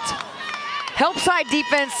expect. Help side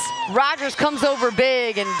defense, Rogers comes over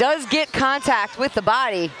big and does get contact with the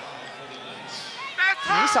body.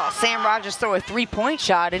 And we saw Sam Rogers throw a three-point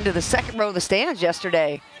shot into the second row of the stands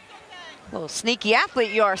yesterday. Little sneaky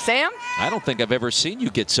athlete you are, Sam. I don't think I've ever seen you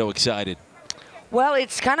get so excited. Well,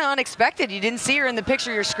 it's kind of unexpected. You didn't see her in the picture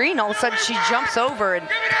of your screen. All of a sudden, she jumps over, and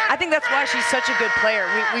I think that's why she's such a good player.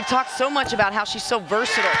 We've talked so much about how she's so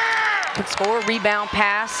versatile. Can score, rebound,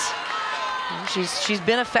 pass. She's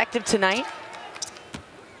been effective tonight.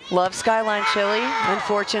 Love Skyline Chili,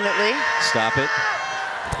 unfortunately. Stop it.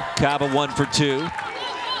 Kaba 1 for 2.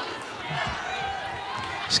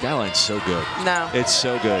 Skyline's so good. No. It's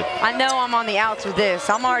so good. I know I'm on the outs with this.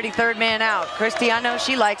 I'm already third man out. Christy, I know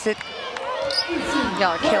she likes it.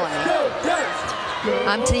 Y'all are killing me.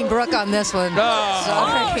 I'm Team Brooke on this one.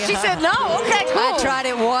 Oh. She said no. Okay, cool. I tried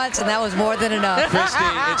it once, and that was more than enough. Christy,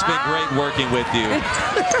 it's been great working with you.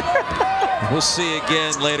 We'll see you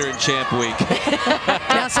again later in Champ Week.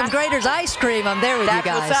 Now, some Grater's ice cream. I'm there with That's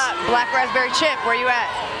you guys. What's up? Black Raspberry Chip, where you at?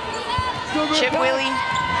 Chip Willie.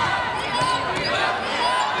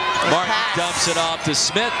 Martin dumps it off to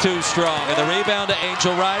Smith, too strong. And the rebound to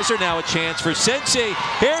Angel Reiser. Now a chance for Cincy.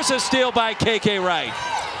 Here's a steal by KK Wright.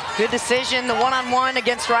 Good decision. The one-on-one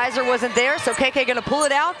against Reiser wasn't there, so KK going to pull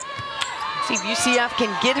it out. See if UCF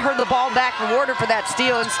can get her the ball back, reward her for that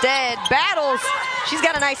steal. Instead, Battles. She's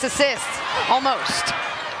got a nice assist. Almost.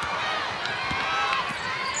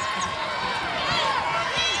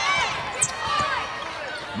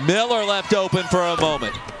 Miller left open for a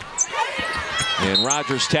moment. And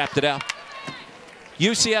Rogers tapped it out.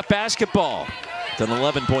 UCF basketball with an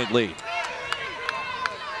 11-point lead.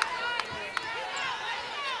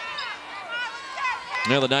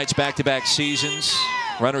 Now the Knights back-to-back seasons.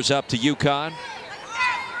 Runners-up to UConn.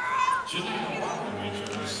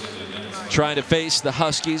 Trying to face the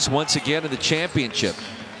Huskies once again in the championship.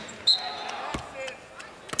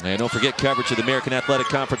 And don't forget, coverage of the American Athletic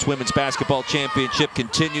Conference Women's Basketball Championship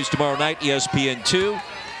continues tomorrow night, ESPN2.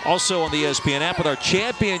 Also on the ESPN app with our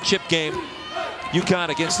championship game, UConn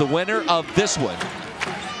against the winner of this one.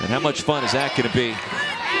 And how much fun is that going to be?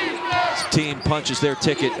 This team punches their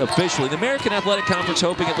ticket officially. The American Athletic Conference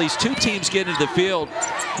hoping at least 2 teams get into the field.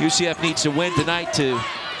 UCF needs to win tonight to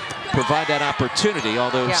provide that opportunity.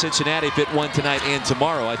 Although Cincinnati, if it won tonight and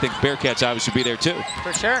tomorrow, I think Bearcats obviously be there too.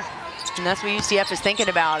 For sure. And that's what UCF is thinking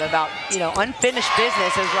about you know, unfinished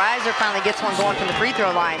business as Reiser finally gets one going from the free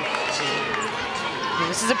throw line. And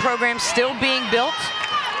this is a program still being built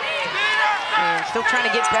and still trying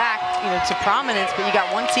to get back, you know, to prominence. But you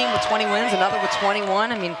got one team with 20 wins, another with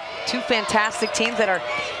 21. I mean, 2 fantastic teams that are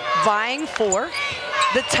vying for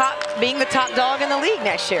the being the top dog in the league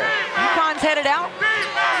next year. UConn's headed out,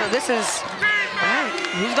 so this is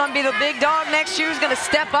who's going to be the big dog next year? Who's going to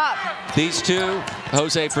step up? These two,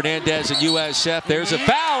 Jose Fernandez and USF. There's a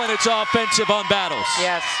foul, and it's offensive on Battles.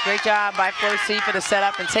 Yes, great job by Flo Sifa to set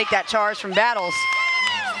up and take that charge from Battles.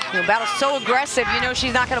 You know, Battles so aggressive, you know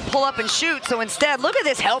she's not going to pull up and shoot. So instead, look at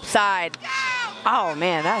this help side. Oh,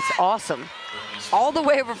 man, that's awesome. All the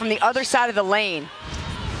way over from the other side of the lane.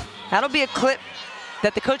 That'll be a clip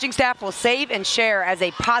that the coaching staff will save and share as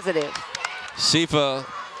a positive. Sifa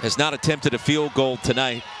has not attempted a field goal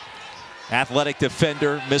tonight. Athletic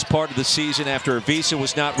defender, missed part of the season after her visa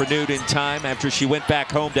was not renewed in time after she went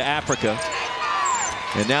back home to Africa.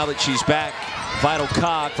 And now that she's back, vital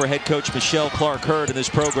cog for head coach Michelle Clark-Hurd in this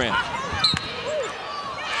program.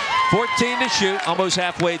 14 to shoot, almost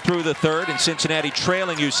halfway through the third, and Cincinnati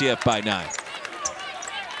trailing UCF by 9.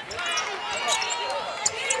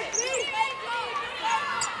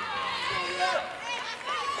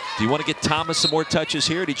 Do you want to get Thomas some more touches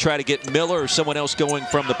here? Or do you try to get Miller or someone else going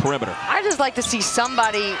from the perimeter? I just like to see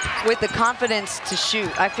somebody with the confidence to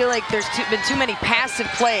shoot. I feel like there's been too many passive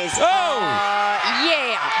plays. Oh!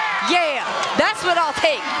 Yeah, that's what I'll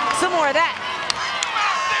take. Some more of that.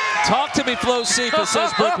 Talk to me, Flo Cifa,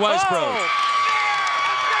 says Brooke Weisbrod.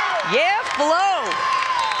 Yeah, Flo.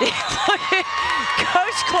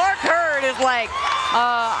 Coach Clark Hurd is like,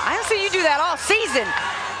 I don't see you do that all season,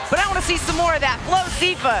 but I want to see some more of that. Flo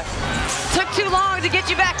Cifa, took too long to get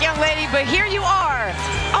you back, young lady, but here you are.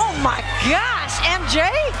 Oh my gosh, MJ,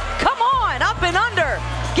 come on, up and under.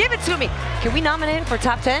 Give it to me. Can we nominate him for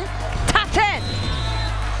top 10? Top 10.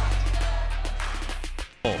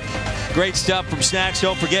 Great stuff from Snacks.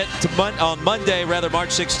 Don't forget, on Monday, March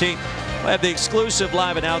 16th, we'll have the exclusive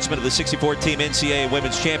live announcement of the 64-team NCAA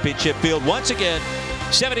Women's Championship field. Once again,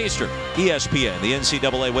 7 Eastern, ESPN, the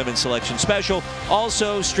NCAA Women's Selection Special.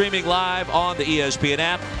 Also streaming live on the ESPN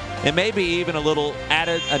app. And maybe even a little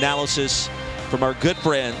added analysis from our good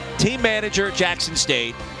friend, team manager, Jackson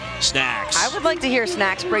State, Snacks. I would like to hear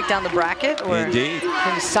Snacks break down the bracket or indeed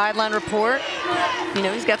maybe sideline report. You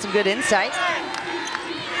know, he's got some good insight.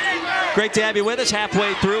 Great to have you with us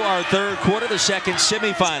halfway through our third quarter, the second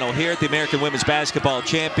semifinal here at the American Women's Basketball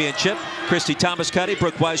Championship. Christy Thomas-Cuddy,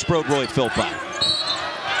 Brooke Weisbrod, Roy Philpott.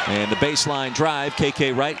 And the baseline drive,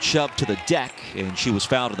 KK Wright shoved to the deck, and she was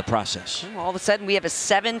fouled in the process. All of a sudden, we have a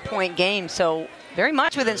 7-point game, so very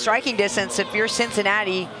much within striking distance. If you're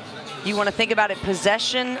Cincinnati, you want to think about it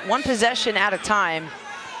one possession at a time.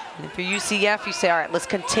 And if you're UCF, you say, all right, let's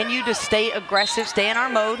continue to stay aggressive, stay in our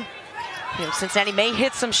mode. You know, Cincinnati may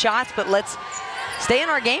hit some shots, but let's stay in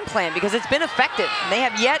our game plan because it's been effective. And they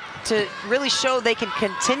have yet to really show they can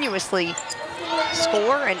continuously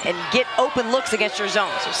score and get open looks against your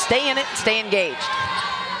zone. So stay in it, stay engaged.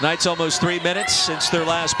 Knights almost 3 minutes since their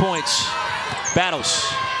last points. Battles.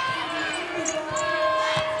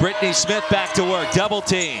 Brittany Smith back to work. Double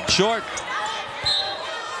team. Short.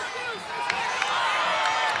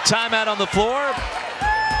 Timeout on the floor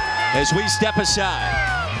as we step aside.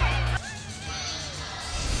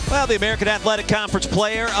 Well, the American Athletic Conference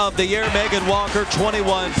Player of the Year, Megan Walker,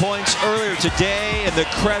 21 points earlier today in the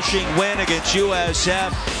crushing win against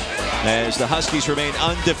USF as the Huskies remain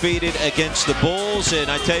undefeated against the Bulls.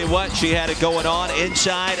 And I tell you what, she had it going on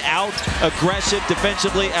inside, out, aggressive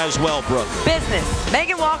defensively as well, Brooke. Business.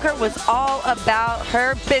 Megan Walker was all about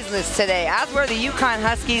her business today, as were the UConn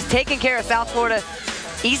Huskies, taking care of South Florida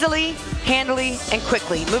easily, handily, and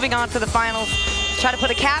quickly. Moving on to the finals. Try to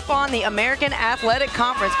put a cap on the American Athletic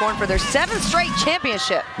Conference, going for their 7th straight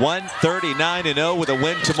championship. 139-0 with a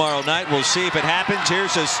win tomorrow night. We'll see if it happens.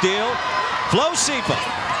 Here's a steal. Flo Cifa.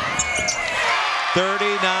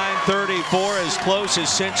 39-34, as close as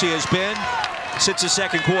Cincy has been since the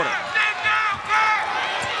second quarter.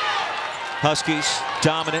 Huskies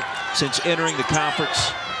dominant since entering the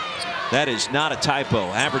conference. That is not a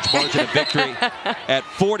typo. Average margin of victory at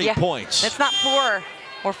 40 points. That's not 4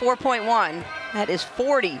 or 4.1. That is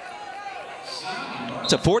 40.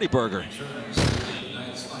 It's a 40 burger.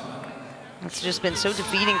 It's just been so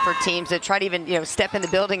defeating for teams that try to even, step in the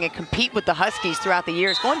building and compete with the Huskies throughout the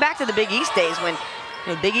years. Going back to the Big East days when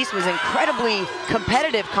Big East was an incredibly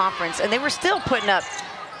competitive conference, and they were still putting up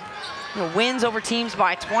wins over teams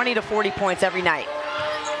by 20 to 40 points every night.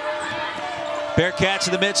 Bearcats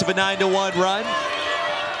in the midst of a 9-1 run.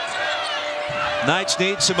 Knights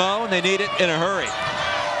need Simone. They need it in a hurry.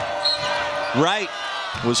 Wright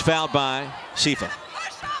was fouled by Cifa.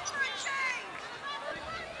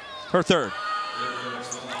 Her third.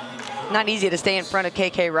 Not easy to stay in front of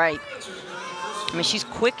KK Wright. I mean, she's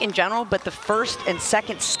quick in general, but the first and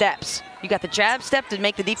second steps. You got the jab step to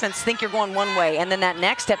make the defense think you're going one way, and then that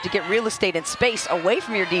next step to get real estate and space away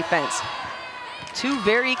from your defense. 2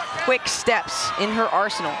 very quick steps in her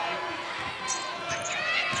arsenal.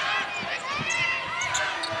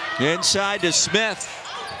 Inside to Smith.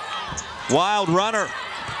 Wild runner.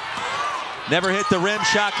 Never hit the rim.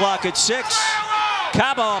 Shot clock at 6.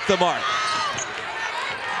 Cabo off the mark.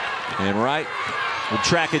 And Wright will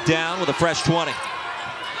track it down with a fresh 20.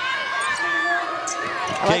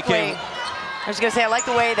 I was going to say, I like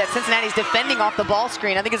the way that Cincinnati's defending off the ball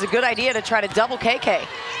screen. I think it's a good idea to try to double KK.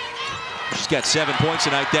 She's got 7 points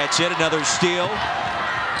tonight. That's it. Another steal.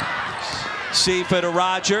 Cifa to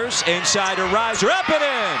Rogers. Inside to Riser. Up and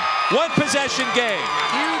in. 1 possession game.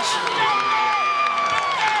 Huge.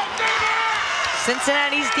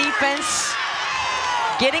 Cincinnati's defense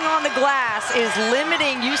getting on the glass is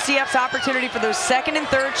limiting UCF's opportunity for those second and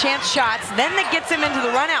third chance shots. Then that gets him into the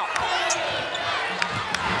run out.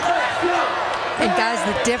 And guys,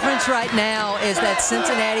 the difference right now is that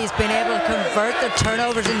Cincinnati's been able to convert the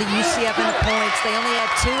turnovers into UCF into points. They only had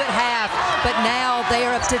 2 at half, but now they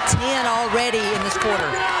are up to 10 already in this quarter.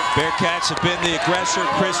 Bearcats have been the aggressor.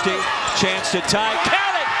 Christie, chance to tie.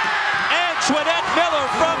 Count it! Antoinette Miller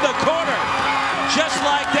from the corner. Just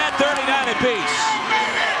like that, 39 apiece.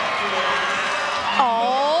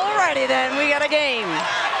 then we got a game.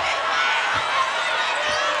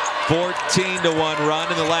 14-1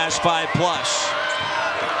 run in the last 5+.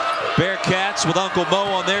 Bearcats with Uncle Mo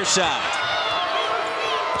on their side.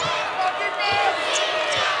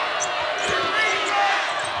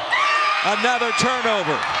 Another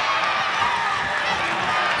turnover.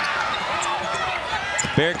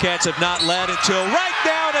 Bearcats have not led until right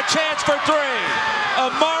now, and a chance for three.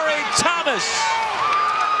 Amari Thomas.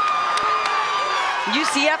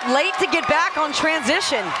 UCF late to get back on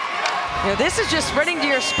transition. You know, this is just sprinting to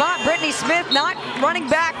your spot. Brittany Smith not running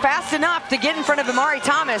back fast enough to get in front of Amari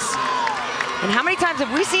Thomas. And how many times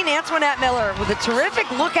have we seen Antoinette Miller with a terrific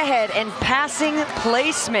look ahead and passing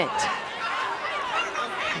placement?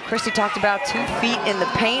 Christy talked about 2 feet in the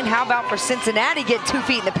paint. How about for Cincinnati get 2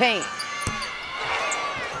 feet in the paint?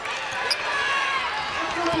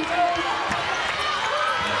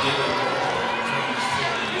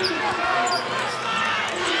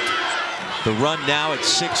 The run now at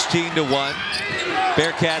 16-1.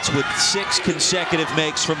 Bearcats with 6 consecutive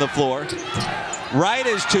makes from the floor. Right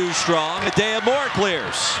is too strong. Adea Moore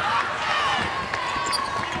clears.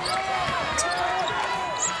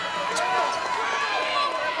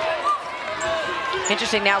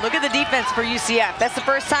 Interesting now, look at the defense for UCF. That's the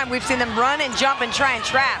first time we've seen them run and jump and try and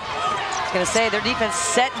trap. I was gonna say their defense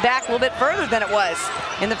set back a little bit further than it was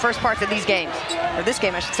in the first parts of these games, or this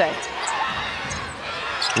game I should say.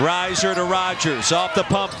 Riser to Rogers, off the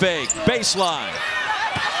pump fake, baseline.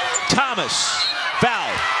 Thomas, foul.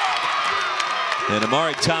 And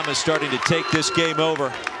Amari Thomas starting to take this game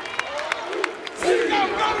over.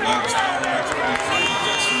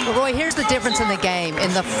 Well, Roy, here's the difference in the game.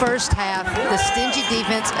 In the first half, the stingy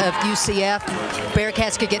defense of UCF,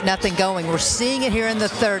 Bearcats could get nothing going. We're seeing it here in the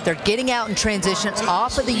third. They're getting out in transitions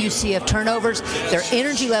off of the UCF turnovers. Their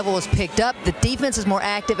energy level is picked up. The defense is more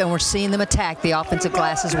active, and we're seeing them attack the offensive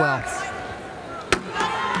glass as well.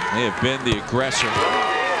 They have been the aggressor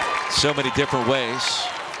so many different ways.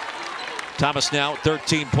 Thomas now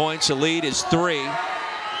 13 points. The lead is 3.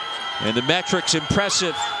 And the metrics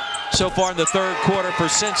impressive so far in the third quarter for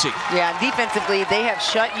Cincy. Yeah, defensively, they have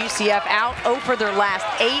shut UCF out over their last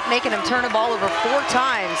 8, making them turn the ball over 4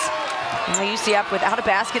 times. Now UCF without a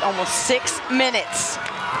basket almost 6 minutes.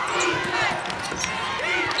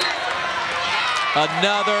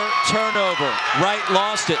 Another turnover. Wright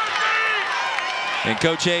lost it. And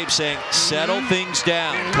Coach Abe saying, settle things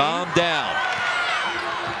down, calm down.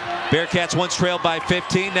 Bearcats once trailed by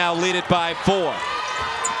 15, now lead it by 4.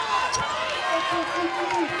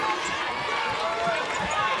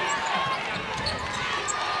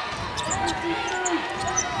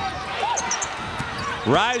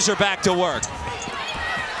 Riser back to work.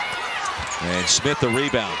 And Smith the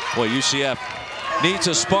rebound. Boy, UCF needs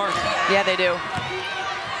a spark. Yeah, they do.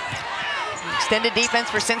 Extended defense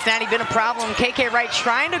for Cincinnati been a problem. KK Wright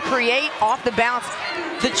trying to create off the bounce.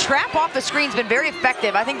 The trap off the screen's been very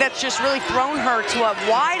effective. I think that's just really thrown her to a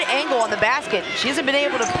wide angle on the basket. She hasn't been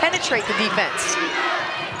able to penetrate the defense.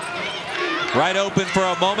 Right open for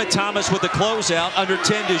a moment. Thomas with the closeout, under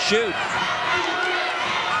 10 to shoot.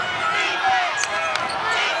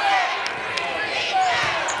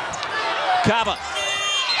 Kaba.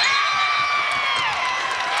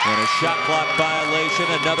 And a shot clock violation,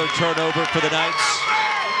 another turnover for the Knights.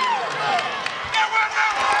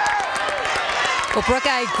 Well, Brooke,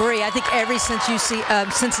 I agree. I think ever since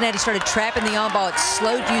Cincinnati started trapping the on ball, it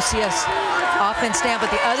slowed UCF's offense down. But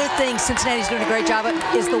the other thing Cincinnati's doing a great job of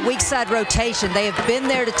is the weak side rotation. They have been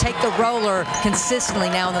there to take the roller consistently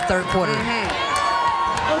now in the third quarter.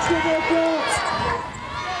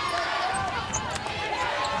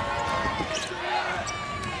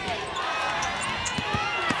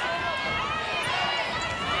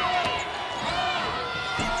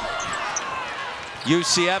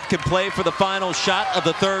 UCF can play for the final shot of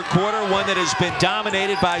the third quarter, one that has been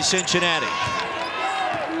dominated by Cincinnati.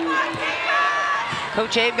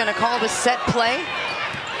 Coach Abe going to call the set play.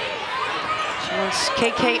 She wants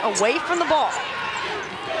KK away from the ball.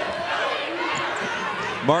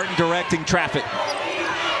 Martin directing traffic.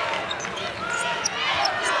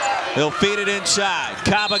 He'll feed it inside.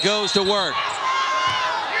 Kaba goes to work.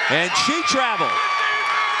 And she traveled.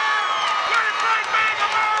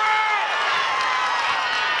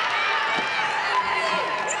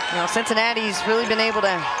 You know, Cincinnati's really been able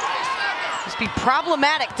to just be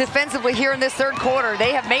problematic defensively here in this third quarter.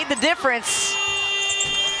 They have made the difference.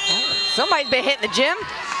 Somebody's been hitting the gym.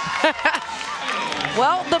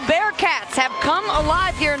 Well, the Bearcats have come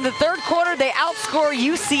alive here in the third quarter. They outscore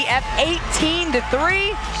UCF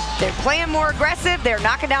 18-3. They're playing more aggressive. They're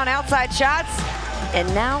knocking down outside shots.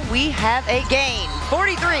 And now we have a game.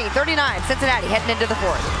 43-39, Cincinnati heading into the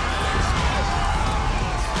fourth.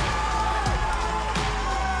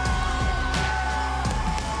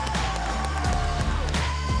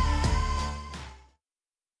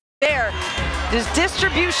 there. This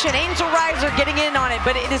distribution, Angel Riser getting in on it,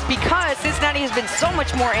 but it is because Cincinnati has been so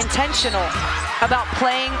much more intentional about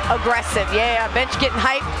playing aggressive. Yeah, bench getting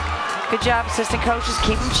hyped. Good job, assistant coaches.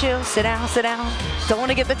 Keep them chill. Sit down, sit down. Don't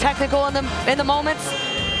want to get the technical in the moments.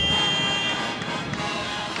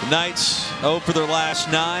 The Knights 0 for their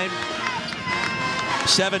last 9.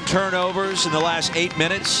 7 turnovers in the last 8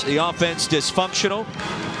 minutes. The offense dysfunctional.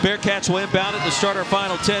 Bearcats will inbound it to start our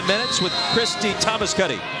final 10 minutes with Christy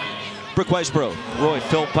Thomascuddy. Brooke Weisbro, Roy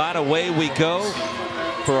Philpott. Away we go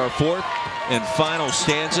for our 4th and final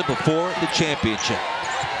stanza before the championship.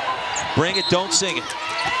 Bring it, don't sing it.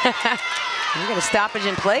 We're going to stoppage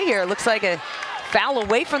in play here. It looks like a foul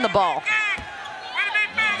away from the ball.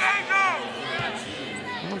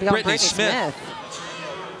 Brittany Smith.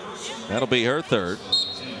 That'll be her 3rd.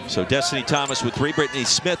 So Destiny Thomas with 3, Brittany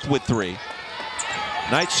Smith with 3.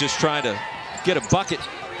 Knights just trying to get a bucket,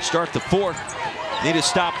 start the 4th. Need to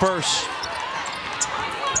stop first.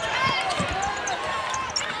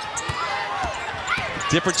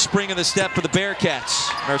 Different spring in the step for the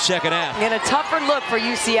Bearcats in our second half. And a tougher look for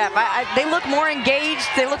UCF. They look more engaged.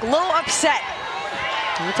 They look a little upset.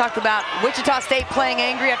 We talked about Wichita State playing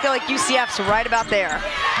angry. I feel like UCF's right about there.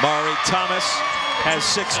 Mari Thomas has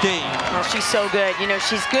 16. Oh, she's so good. You know,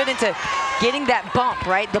 she's good into getting that bump,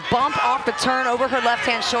 right? The bump off the turn over her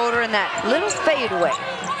left-hand shoulder and that little fadeaway.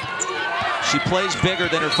 She plays bigger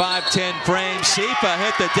than her 5'10" frame. Sifa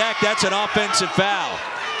hit the deck. That's an offensive foul.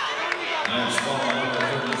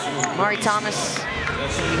 Mari Thomas,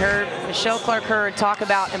 you heard Michelle Clark-Hurd talk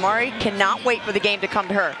about Amari cannot wait for the game to come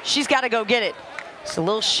to her. She's got to go get it. Just a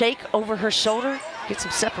little shake over her shoulder, get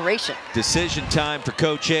some separation. Decision time for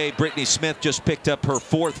Coach A. Brittany Smith just picked up her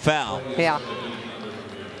 4th foul. Yeah.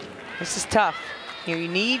 This is tough. You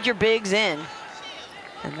need your bigs in.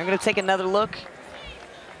 And they're going to take another look.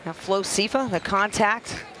 Now Flo Sifa, the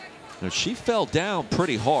contact. Now she fell down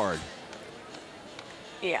pretty hard.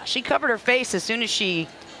 Yeah, she covered her face as soon as she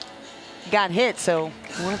got hit, so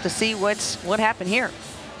we'll have to see what happened here.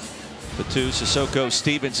 Fatu Sissoko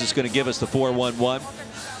Stevens is going to give us the 4-1-1.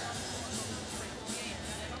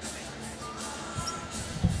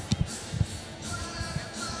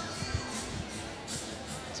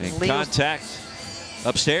 And contact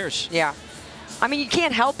upstairs. Yeah. I mean, you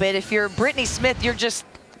can't help it. If you're Brittany Smith, you're just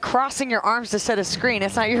crossing your arms to set a screen.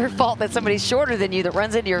 It's not your fault that somebody's shorter than you that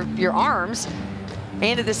runs into your arms.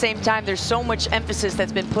 And at the same time, there's so much emphasis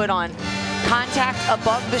that's been put on contact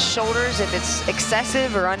above the shoulders. If it's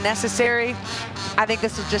excessive or unnecessary, I think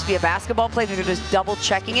this would just be a basketball play. They're just double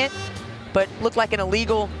checking it, but looked like an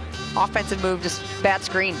illegal offensive move, just bad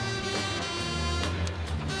screen.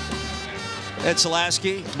 Ed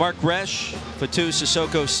Selaski, Mark Resch, Fatu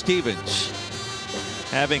Sissoko Stevens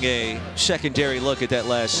having a secondary look at that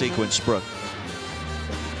last sequence, Brooke.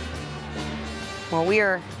 Well, we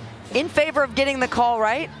are in favor of getting the call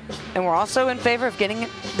right, and we're also in favor of getting it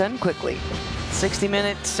done quickly. 60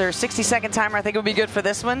 minutes or 60-second timer, I think would be good for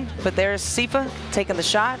this one. But there's Sifa taking the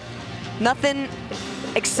shot. Nothing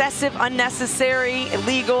excessive, unnecessary,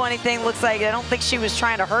 illegal, anything. Looks like, I don't think she was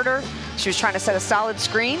trying to hurt her. She was trying to set a solid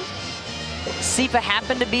screen. Sifa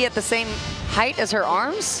happened to be at the same height as her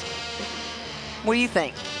arms. What do you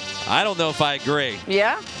think? I don't know if I agree.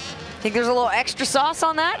 Yeah? Think there's a little extra sauce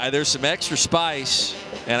on that? There's some extra spice,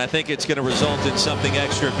 and I think it's going to result in something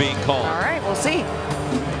extra being called. All right, we'll see.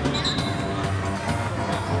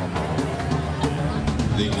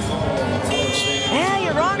 Yeah,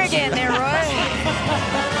 you're wrong again there, Roy.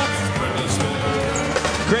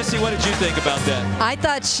 Chrissy, what did you think about that? I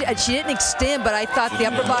thought she didn't extend, but I thought the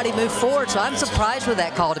upper body moved forward, so I'm surprised with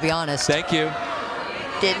that call, to be honest. Thank you.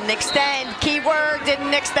 Didn't extend. Key word,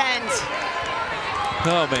 didn't extend.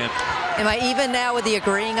 Oh, man. Am I even now with the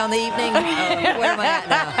agreeing on the evening? Where am I at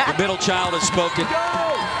now? The middle child has spoken.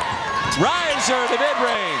 Riser, the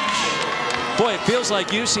mid-range. Boy, it feels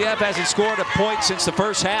like UCF hasn't scored a point since the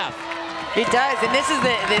first half. It does, and this is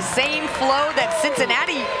the same flow that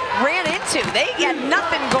Cincinnati ran into. They had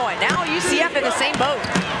nothing going. Now UCF in the same boat.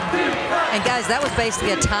 And guys, that was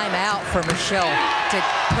basically a timeout for Michelle to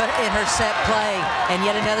put in her set play, and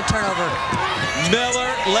yet another turnover.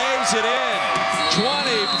 Miller lays it in.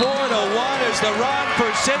 24-1 is the run for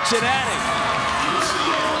Cincinnati.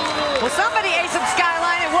 Well, somebody ate some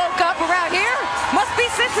Skyline and woke up around here. Must be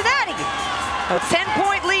Cincinnati. A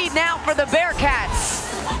 10-point lead now for the Bearcats.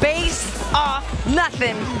 Based off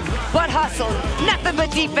nothing but hustle, nothing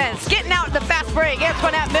but defense. Getting out in the fast break,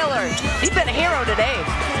 Antoinette Miller. He's been a hero today.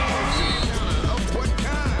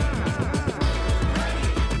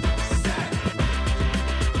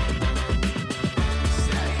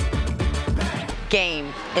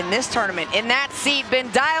 game in this tournament. In that seat,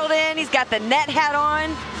 been dialed in. He's got the net hat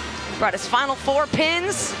on. Brought his Final Four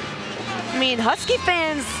pins. I mean, Husky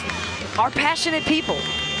fans are passionate people.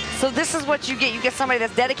 So this is what you get. You get somebody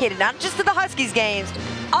that's dedicated, not just to the Huskies games,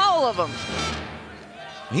 all of them.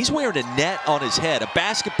 He's wearing a net on his head, a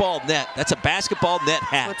basketball net. That's a basketball net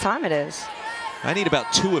hat. What time it is? I need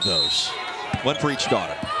about 2 of those. One for each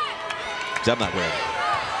daughter. Because I'm not wearing it.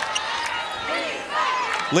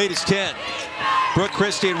 Lead is 10. Brooke,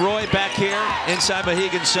 Christie, and Roy back here inside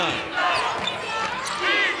Mohegan Sun.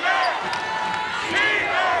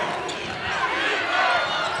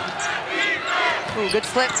 Ooh, good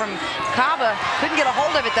slip from Kaba. Couldn't get a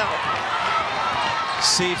hold of it, though.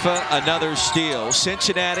 Sifa, another steal.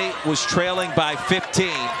 Cincinnati was trailing by 15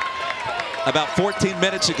 about 14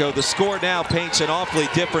 minutes ago. The score now paints an awfully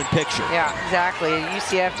different picture. Yeah, exactly.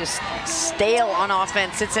 UCF just stale on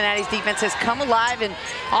offense. Cincinnati's defense has come alive, and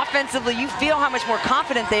offensively, you feel how much more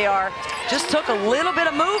confident they are. Just took a little bit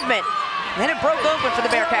of movement. Then it broke open for the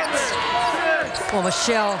Bearcats. Well,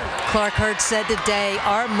 Michelle Clark-Hurd said today,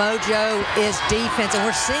 our mojo is defense, and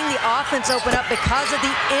we're seeing the offense open up because of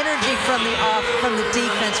the energy from the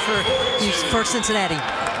defense for Cincinnati.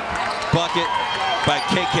 Bucket by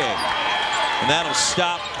KK, and that'll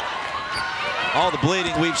stop all the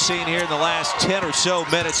bleeding we've seen here in the last 10 or so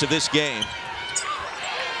minutes of this game.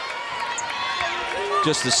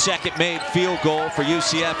 Just the second made field goal for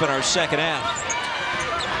UCF in our second half.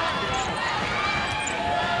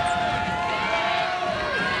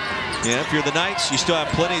 Yeah, if you're the Knights, you still have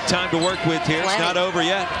plenty of time to work with here. It's not over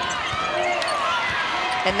yet.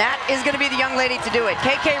 And that is going to be the young lady to do it.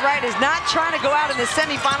 KK Wright is not trying to go out in the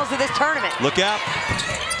semifinals of this tournament. Look out.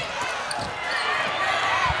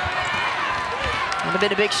 Would have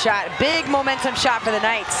been a big shot, a big momentum shot for the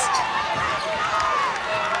Knights.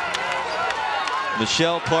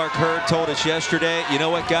 Michelle Clark-Hurd told us yesterday, you know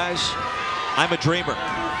what, guys? I'm a dreamer,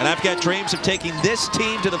 and I've got dreams of taking this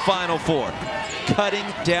team to the Final Four. Cutting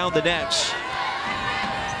down the nets.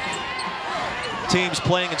 Teams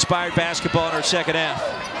playing inspired basketball in our second half.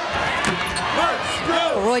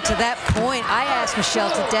 Roy, to that point, I asked Michelle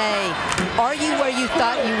today, are you where you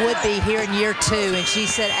thought you would be here in year 2? And she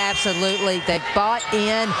said absolutely. They bought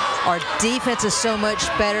in. Our defense is so much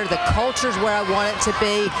better. The culture's where I want it to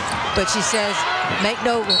be. But she says, make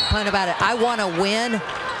no pun about it, I want to win.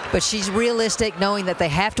 But she's realistic, knowing that they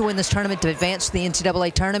have to win this tournament to advance to the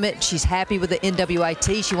NCAA tournament. She's happy with the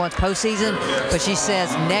NWIT. She wants postseason. But she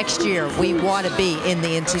says next year we want to be in the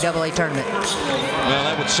NCAA tournament. Well,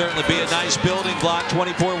 that would certainly be a nice building block.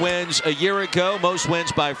 24 wins a year ago. Most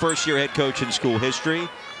wins by first-year head coach in school history.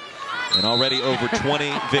 And already over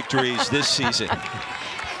 20 victories this season.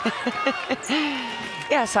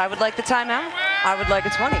 Yes, I would like the timeout. I would like a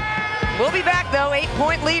 20. We'll be back, though.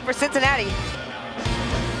 8-point lead for Cincinnati.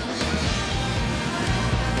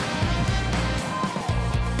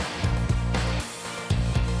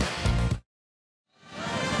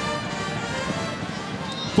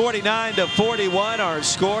 (49-41) our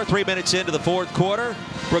score. 3 minutes into the fourth quarter.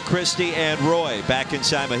 Brooke Christie and Roy back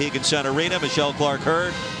inside Mohegan Sun Arena. Michelle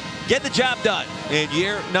Clark-Hurd get the job done in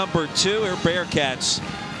year number 2. Her Bearcats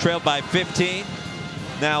trailed by 15.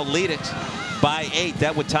 Now lead it by 8.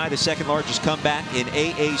 That would tie the second largest comeback in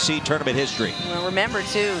AAC tournament history. Well, remember,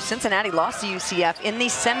 too, Cincinnati lost to UCF in the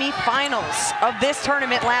semifinals of this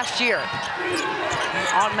tournament last year.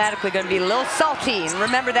 Automatically going to be a little salty, and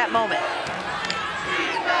remember that moment.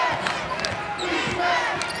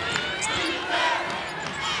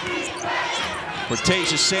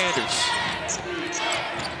 Tasia Sanders.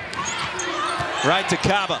 Right to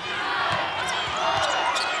Kaba.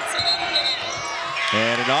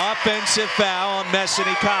 And an offensive foul on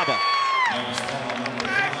Messini Kaba.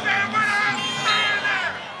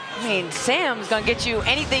 I mean, Sam's going to get you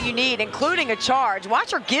anything you need, including a charge.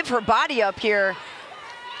 Watch her give her body up here.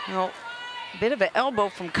 You know, a bit of an elbow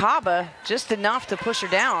from Kaba, just enough to push her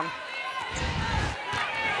down.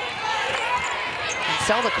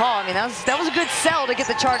 Sell the call. I mean, that was a good sell to get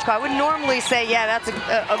the charge call. I wouldn't normally say, yeah, that's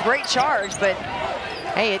a great charge, but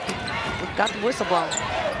hey, it got the whistle blown.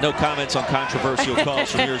 No comments on controversial calls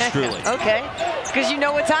from yours truly. Okay, because you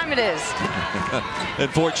know what time it is.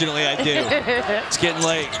 Unfortunately, I do. It's getting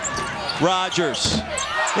late. Rogers,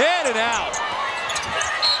 in and out.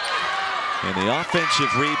 And the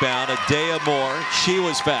offensive rebound, Adea Moore, she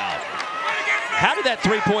was fouled. How did that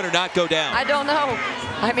three-pointer not go down? I don't know.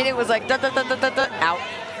 I mean, it was like out,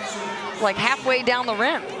 like halfway down the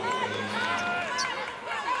rim.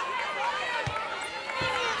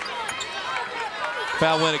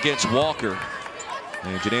 Foul went against Walker.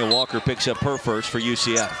 And Janaea Walker picks up her first for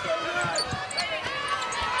UCF.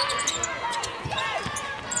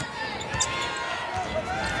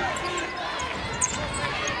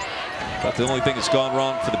 But the only thing that's gone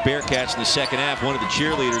wrong for the Bearcats in the second half, one of the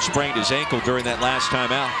cheerleaders sprained his ankle during that last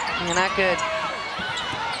timeout. Yeah, not good.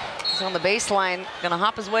 He's on the baseline, gonna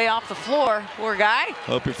hop his way off the floor. Poor guy.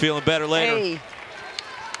 Hope you're feeling better later. Hey,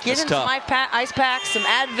 get him some ice packs, some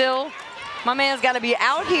Advil. My man's got to be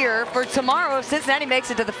out here for tomorrow if Cincinnati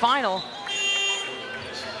makes it to the final.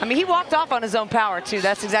 I mean, he walked off on his own power, too.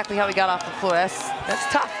 That's exactly how he got off the floor. That's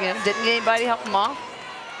tough, you know. Didn't get anybody help him off.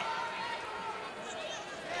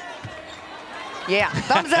 Yeah,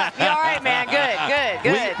 thumbs up. You all right, man?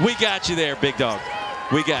 Good. We got you there, big dog.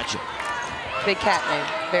 We got you. Big cat,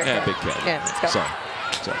 man. Bearcat. Yeah, big cat. Yeah, let's go.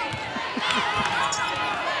 Sorry.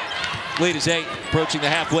 Lead is 8, approaching the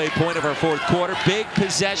halfway point of our fourth quarter. Big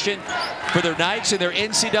possession for their Knights and their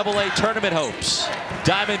NCAA tournament hopes.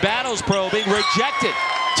 Diamond Battles probing, rejected.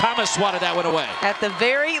 Thomas swatted that one away. At the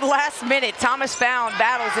very last minute, Thomas found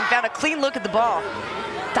Battles and found a clean look at the ball.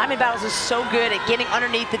 Diamond Battles is so good at getting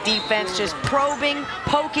underneath the defense, just probing,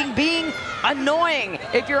 poking, being annoying.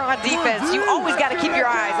 If you're on defense, you always got to keep your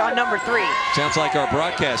eyes on number 3. Sounds like our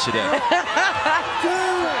broadcast today.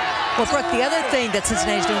 Well, Brooke, the other thing that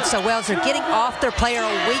Cincinnati's doing so well is they're getting off their player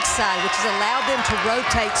on weak side, which has allowed them to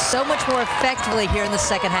rotate so much more effectively here in the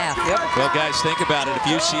second half. Yep. Well, guys, think about it. If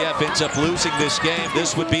UCF ends up losing this game,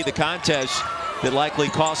 this would be the contest that likely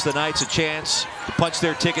cost the Knights a chance to punch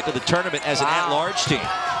their ticket to the tournament as an at-large team.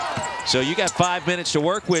 So you got 5 minutes to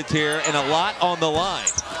work with here and a lot on the line.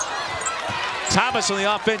 Thomas on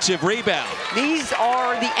the offensive rebound. These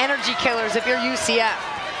are the energy killers if you're UCF.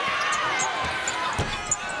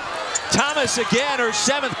 Thomas again, her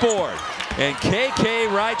 7th board. And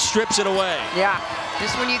KK Wright strips it away. Yeah,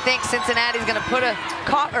 just when you think Cincinnati's going to put a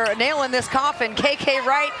nail in this coffin, KK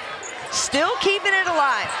Wright still keeping it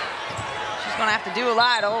alive. She's going to have to do a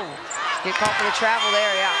lot. Oh, get caught for the travel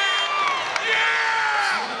there, yeah.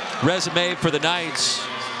 Resume for the Knights.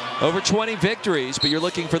 Over 20 victories, but you're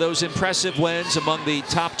looking for those impressive wins among the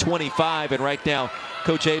top 25. And right now,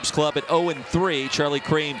 Coach Abe's club at 0-3. Charlie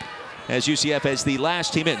Cream has UCF as the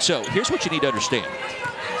last team in. So here's what you need to understand.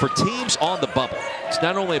 For teams on the bubble, it's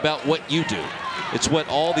not only about what you do, it's what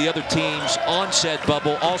all the other teams on said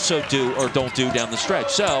bubble also do or don't do down the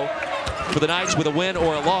stretch. So for the Knights, with a win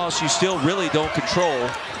or a loss, you still really don't control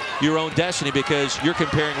your own destiny because you're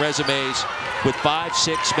comparing resumes with 5,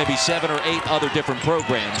 6, maybe 7 or 8 other different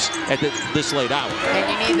programs at this late hour.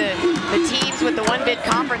 And you need the teams with the one-bid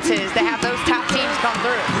conferences to have those top teams come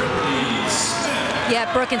through.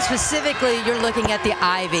 Yeah, Brooke, and specifically, you're looking at the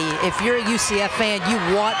Ivy. If you're a UCF fan, you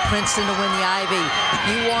want Princeton to win the Ivy.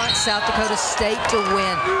 You want South Dakota State to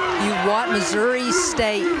win. You want Missouri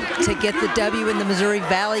State to get the W in the Missouri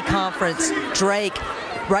Valley Conference. Drake.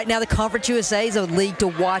 Right now, the Conference USA is a league to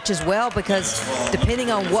watch as well because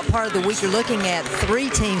depending on what part of the week you're looking at, 3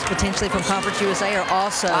 teams potentially from Conference USA are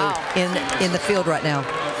also in the field right now.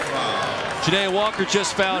 Janaea Walker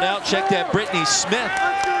just fouled out. Check that, Brittany Smith.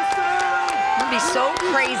 It would be so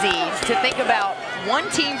crazy to think about one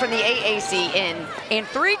team from the AAC in and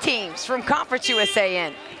 3 teams from Conference USA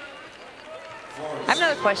in. I have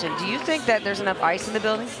another question. Do you think that there's enough ice in the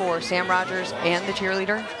building for Sam Rogers and the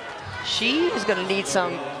cheerleader? She is going to need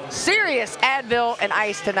some serious Advil and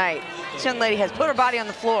ice tonight. This young lady has put her body on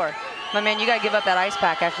the floor. My man, you got to give up that ice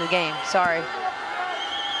pack after the game. Sorry.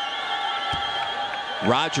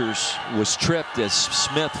 Rogers was tripped as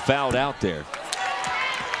Smith fouled out there.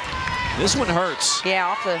 This one hurts. Yeah,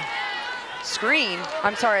 off the screen.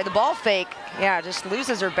 I'm sorry, the ball fake. Yeah, just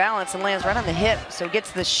loses her balance and lands right on the hip. So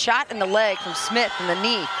gets the shot in the leg from Smith in the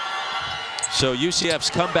knee. So UCF's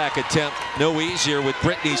comeback attempt no easier with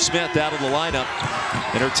Brittany Smith out of the lineup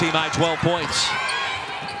and her team high 12 points.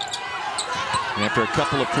 And after a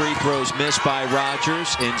couple of free throws missed by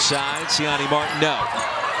Rogers inside, Siani Martin, no.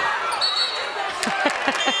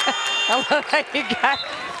 I love how you got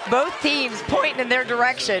both teams pointing in their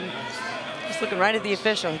direction. Just looking right at the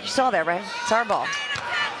official. You saw that, right? It's our ball.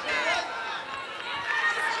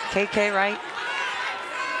 KK, right?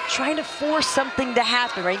 Trying to force something to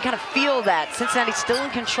happen, right? You kind of feel that. Cincinnati's still in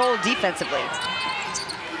control defensively.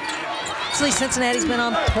 Cincinnati's been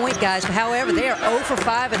on point, guys. However, they are 0 for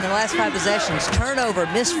 5 in their last 5 possessions. Turnover,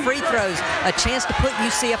 missed free throws, a chance to put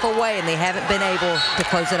UCF away, and they haven't been able to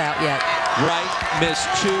close it out yet. Wright missed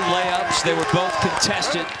 2 layups. They were both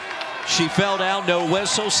contested. She fell down, no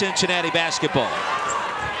whistle. Cincinnati basketball.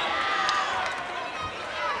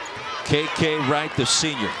 KK Wright, the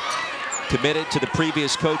senior, committed to the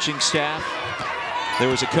previous coaching staff. There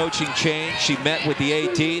was a coaching change. She met with the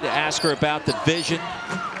AD to ask her about the vision,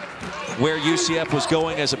 where UCF was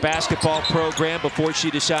going as a basketball program before she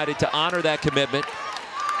decided to honor that commitment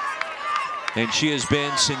And she has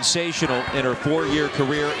been sensational in her 4-year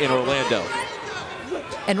career in Orlando.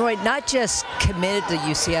 And Roy, not just committed to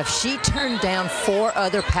UCF, she turned down 4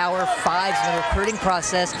 other Power 5s in the recruiting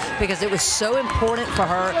process because it was so important for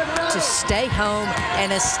her to stay home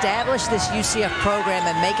and establish this UCF program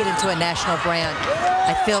and make it into a national brand.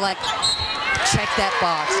 I feel like check that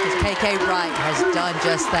box because KK Wright has done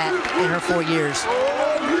just that in her 4 years.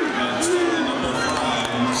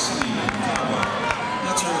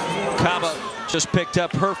 Caba just picked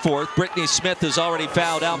up her 4th. Brittany Smith has already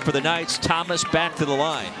fouled out for the Knights. Thomas back to the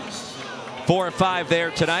line. 4 and 5 there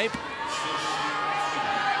tonight.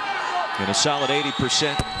 And a solid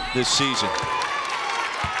 80% this season.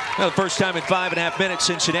 Now, the first time in 5.5 minutes,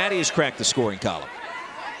 Cincinnati has cracked the scoring column.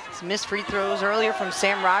 Some missed free throws earlier from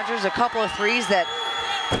Sam Rogers. A couple of threes that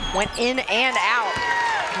went in and out.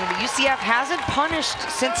 And UCF hasn't punished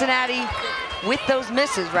Cincinnati with those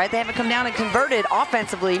misses, right? They haven't come down and converted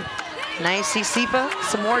offensively. Now you see Sipa,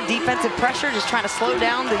 some more defensive pressure, just trying to slow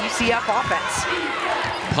down the UCF offense.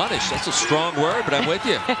 Punish, that's a strong word, but I'm with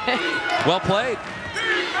you. Well played.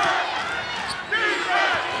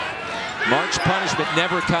 Mark's punishment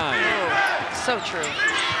never kind. Oh, so true.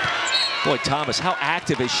 Boy, Thomas, how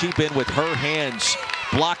active has she been with her hands,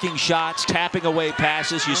 blocking shots, tapping away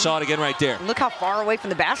passes. You saw it again right there. Look how far away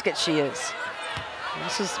from the basket she is.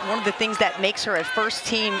 This is one of the things that makes her a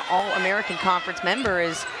first-team All-American Conference member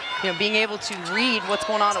is, being able to read what's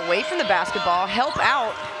going on away from the basketball, help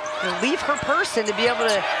out, leave her person to be able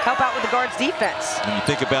to help out with the guards' defense. When you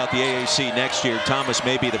think about the AAC next year, Thomas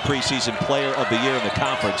may be the preseason player of the year in the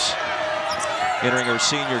conference, entering her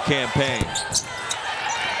senior campaign.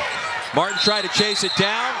 Martin tried to chase it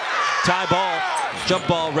down. Tie ball, jump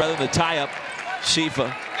ball rather than the tie-up.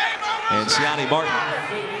 Sifa and Siani Martin.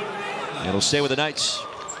 It'll stay with the Knights.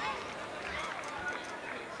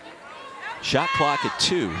 Shot clock at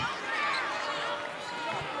 2.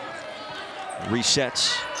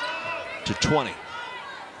 Resets to 20.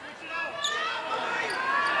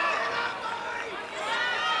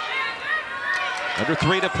 Under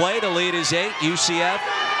 3 to play. The lead is 8. UCF.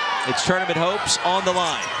 Its tournament hopes on the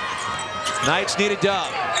line. Knights need a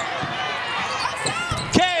dub.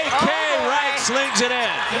 KK Wright slings it in.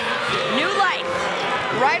 New life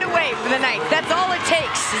right away for the Knights. That's all it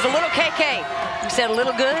takes is a little KK. We said a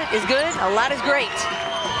little good is good, a lot is great.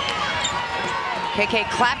 KK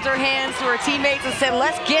clapped her hands to her teammates and said,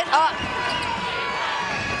 let's get up.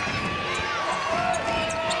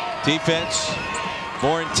 Defense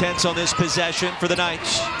more intense on this possession for the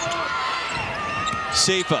Knights.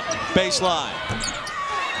 Sifa, baseline.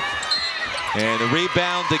 And the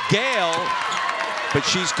rebound to Gale, but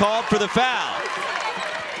she's called for the foul.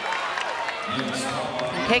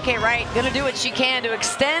 KK Wright gonna do what she can to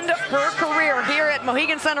extend her career here at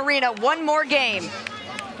Mohegan Sun Arena. One more game.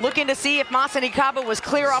 Looking to see if Masani Caba was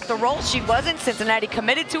clear off the roll. She wasn't. Cincinnati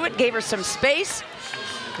committed to it, gave her some space.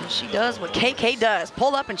 And she does what KK does,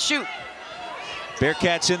 pull up and shoot.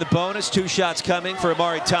 Bearcats in the bonus. 2 shots coming for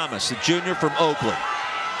Amari Thomas, the junior from Oakland.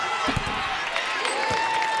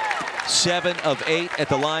 7 of 8 at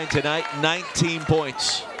the line tonight. 19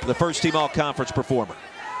 points for the first-team all-conference performer.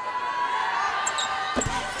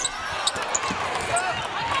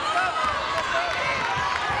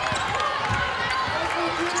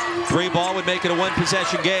 Three ball would make it a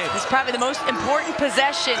 1-possession game. It's probably the most important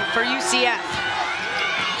possession for UCF.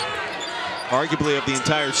 Arguably of the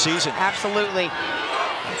entire season. Absolutely.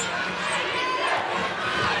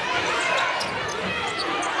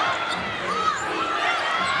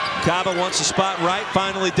 Caba wants the spot right,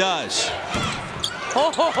 finally does.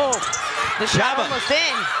 Oh, the shot almost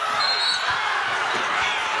in.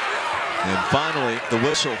 And finally, the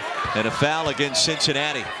whistle and a foul against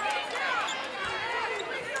Cincinnati.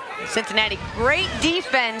 Cincinnati, great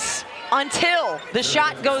defense until the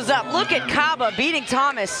shot goes up. Look at Caba beating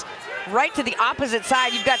Thomas right to the opposite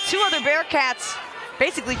side. You've got 2 other Bearcats,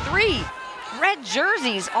 basically 3 red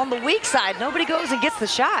jerseys on the weak side. Nobody goes and gets the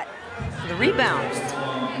shot. The rebound.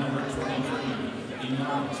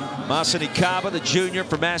 Masani Caba, the junior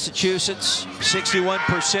from Massachusetts,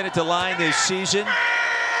 61% at the line this season.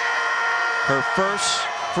 Her first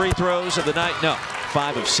free throws of the night. No,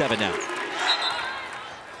 5 of 7 now.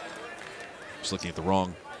 Just looking at the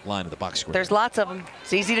wrong line of the box score. There's lots of them.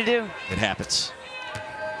 It's easy to do. It happens.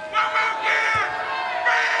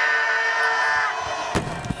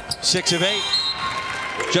 Six of 8.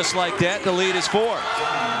 Just like that, the lead is 4.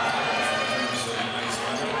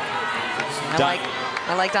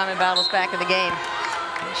 I like Diamond Battles back in the game.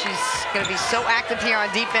 She's going to be so active here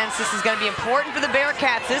on defense. This is going to be important for the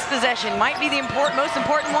Bearcats. This possession might be the most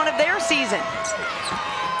important one of their season.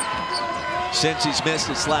 since he's missed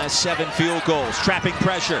his last 7 field goals. Trapping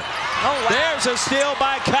pressure. Oh, wow. There's a steal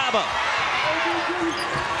by Caba.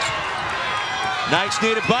 Knights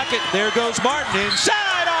need a bucket. There goes Martin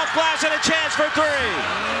inside, off glass, and a chance for 3.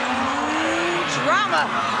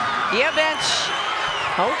 Drama. Yeah, bench.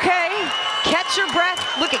 Okay. Catch your breath.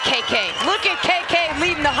 Look at KK. Look at KK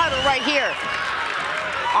leading the huddle right here.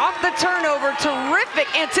 Off the turnover, terrific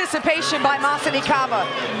anticipation by Masani Caba.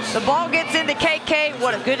 The ball gets into KK.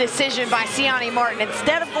 What a good decision by Siani Martin.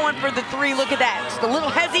 Instead of going for the 3, look at that. Just a little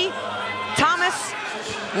hezzy. Thomas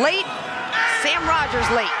late. Sam Rogers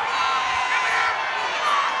late.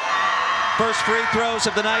 First free throws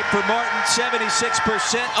of the night for Martin, 76%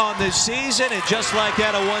 on the season, and just like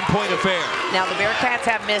that, a 1-point affair. Now the Bearcats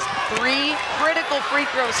have missed 3 critical free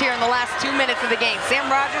throws here in the last 2 minutes of the game. Sam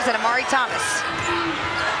Rogers and Amari Thomas.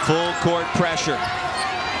 Full court pressure.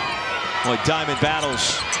 Boy, Diamond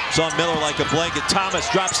battles. It's on Miller like a blanket. Thomas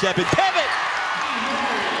drop step and pivot.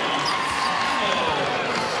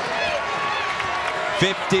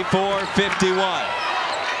 54-51.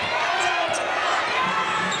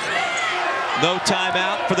 No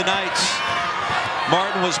timeout for the Knights.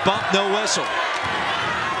 Martin was bumped, no whistle.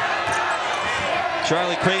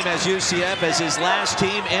 Charlie Cream has UCF as his last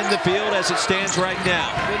team in the field as it stands right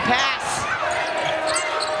now. Good pass.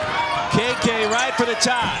 KK right for the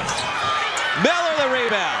tie. Miller the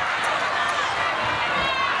rebound.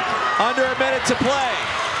 Under a minute to play.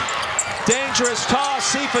 Dangerous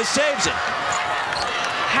toss, Sifa saves it.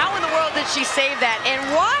 How in the world did she save that? And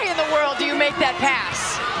why in the world do you make that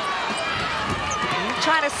pass?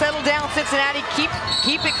 Trying to settle down Cincinnati, keep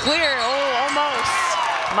it clear. Oh, almost.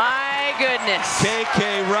 My goodness.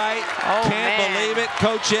 KK Wright, can't believe it.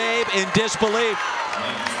 Coach Abe in disbelief.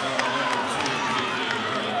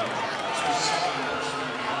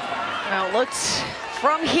 Well, it looks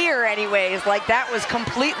from here anyways like that was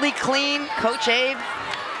completely clean. Coach Abe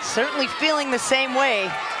certainly feeling the same way.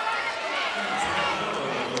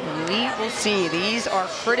 And we will see. These are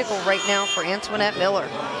critical right now for Antoinette Miller.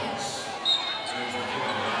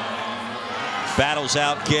 Battles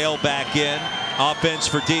out, Gale back in. Offense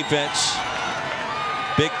for defense.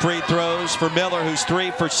 Big free throws for Miller, who's 3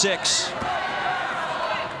 for 6.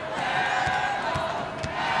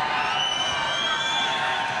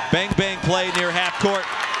 Bang bang play near half court.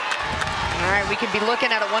 All right, we could be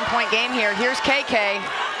looking at a 1-point game here. Here's KK.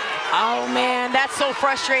 Oh man, that's so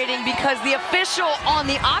frustrating because the official on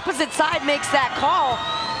the opposite side makes that call.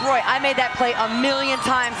 Roy, I made that play a million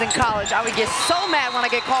times in college. I would get so mad when I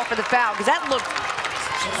get called for the foul because that looked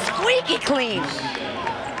squeaky clean.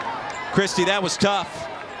 Christy, that was tough.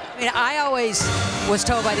 I mean, I always was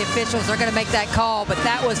told by the officials they're going to make that call, but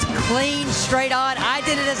that was clean, straight on. I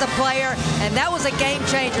did it as a player, and that was a game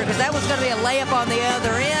changer because that was going to be a layup on the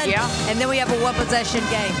other end. Yeah. And then we have a 1-possession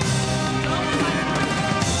game.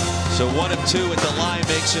 So 1 of 2 at the line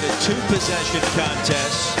makes it a 2-possession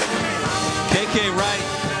contest. KK Wright,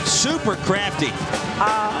 super crafty.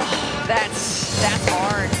 That's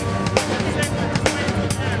hard.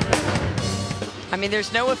 I mean,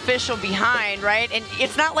 there's no official behind, right? And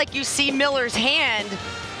it's not like you see Miller's hand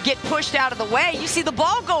get pushed out of the way. You see the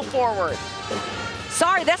ball go forward.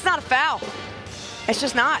 Sorry, that's not a foul. It's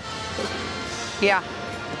just not. Yeah.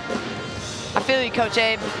 I feel you, Coach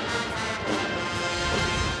Abe.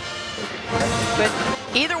 But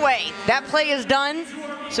either way, that play is done.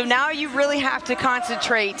 So now you really have to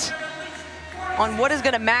concentrate on what is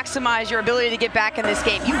going to maximize your ability to get back in this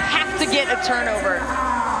game. You have to get a turnover.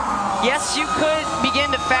 Yes, you could begin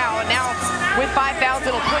to foul. And now with 5 fouls,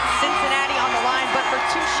 it'll put Cincinnati on the line, but for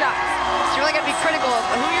 2 shots. So you're really going to be critical of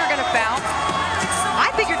who you're going to foul. I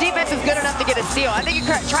think your defense is good enough to get a steal. I think you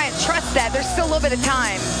try and trust that. There's still a little bit of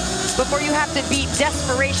time before you have to beat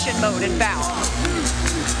desperation mode and foul.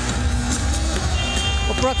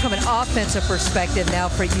 Well, Brooke, from an offensive perspective now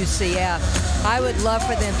for UCF, I would love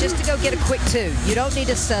for them just to go get a quick 2. You don't need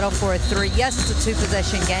to settle for a 3. Yes, it's a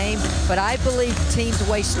 2-possession game, but I believe teams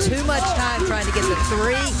waste too much time trying to get the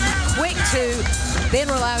 3, quick 2, then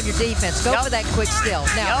rely on your defense. Go for that quick steal.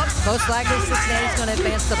 Now, most likely Cincinnati's going to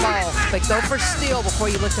advance the ball, but go for steal before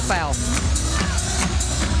you look to foul.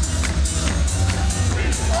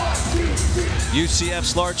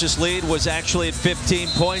 UCF's largest lead was actually at 15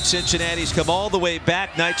 points. Cincinnati's come all the way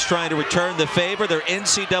back. Knights trying to return the favor. Their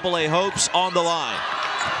NCAA hopes on the line.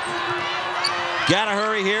 Gotta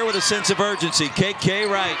hurry here with a sense of urgency. KK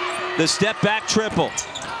Wright, the step back triple.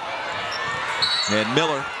 And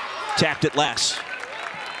Miller tapped it last.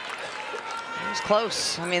 It was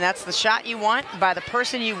close. I mean, that's the shot you want by the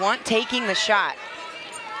person you want taking the shot.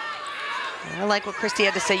 I like what Christy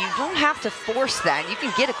had to say. You don't have to force that. You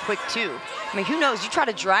can get a quick 2. I mean, who knows? You try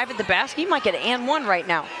to drive at the basket, you might get an and 1 right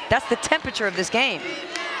now. That's the temperature of this game.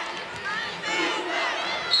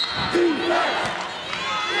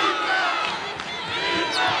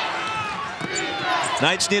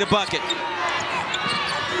 Knights need a bucket.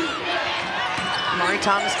 Mari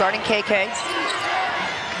Thomas starting KK.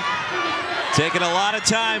 Taking a lot of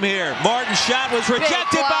time here. Martin's shot was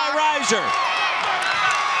rejected by Reiser.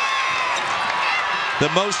 The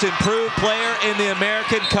most improved player in the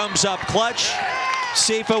American comes up clutch.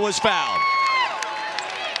 Sifa was fouled.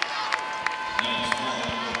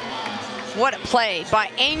 What a play by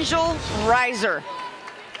Angel Reiser.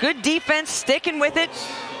 Good defense, sticking with it.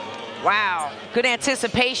 Wow, good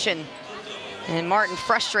anticipation. And Martin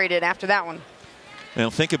frustrated after that one. Now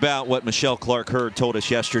think about what Michelle Clark-Hurd told us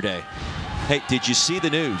yesterday. Hey, did you see the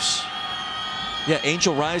news? Yeah,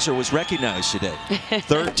 Angel Reiser was recognized today.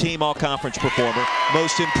 3rd team all-conference performer,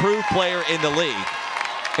 most improved player in the league.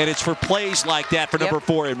 And it's for plays like that for number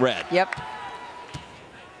 4 in red. Yep.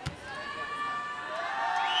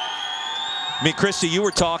 I mean, Christy, you were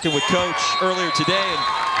talking with Coach earlier today, and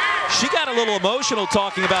she got a little emotional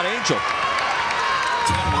talking about Angel.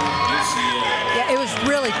 Yeah, it was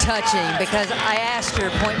really touching because I asked her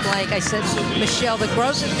point blank, I said, Michelle, the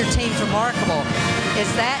growth of your team's remarkable.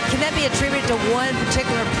 Can that be attributed to one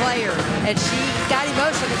particular player? And she got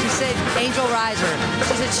emotional because she said Angel Reiser.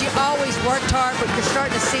 She said she always worked hard, but you're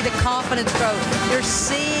starting to see the confidence grow. You're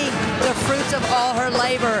seeing the fruits of all her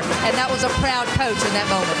labor, and that was a proud coach in that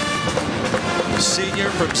moment. Senior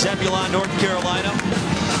from Zebulon, North Carolina.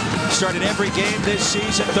 Started every game this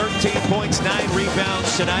season, 13 points, 9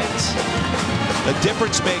 rebounds tonight. A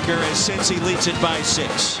difference maker as Cincy leads it by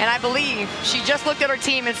 6. And I believe she just looked at her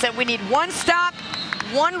team and said, we need 1 stop,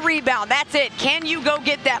 1 rebound. That's it. Can you go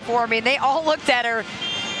get that for me? And they all looked at her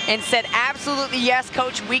and said, absolutely yes,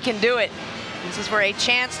 Coach, we can do it. This is for a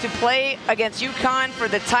chance to play against UConn for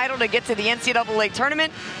the title to get to the NCAA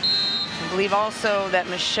tournament. I believe also that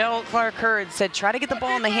Michelle Clark-Hurd said try to get the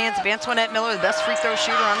ball in the hands of Antoinette Miller, the best free throw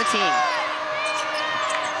shooter on the team.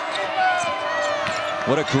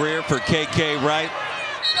 What a career for KK Wright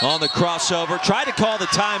on the crossover. Tried to call the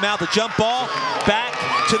timeout, the jump ball back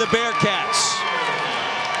to the Bearcats.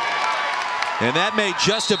 And that may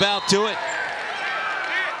just about do it.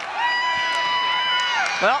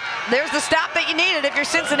 Well, there's the stop that you needed if you're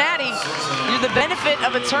Cincinnati. You're the benefit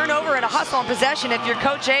of a turnover and a hustle on possession. If you're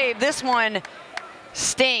Coach Abe, this one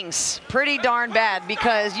stings pretty darn bad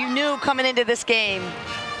because you knew coming into this game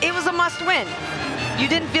it was a must-win. You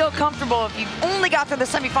didn't feel comfortable if you only got to the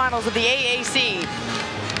semifinals of the AAC.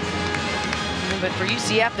 But for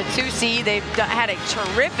UCF, the 2 seed, they've had a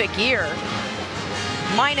terrific year.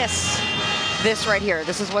 Minus this right here.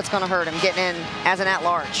 This is what's going to hurt them getting in as an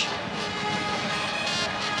at-large.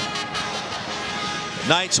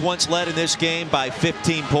 Knights once led in this game by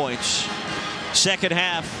 15 points. Second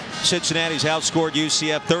half, Cincinnati's outscored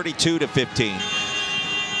UCF 32-15.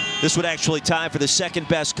 This would actually tie for the second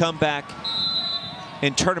best comeback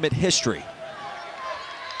in tournament history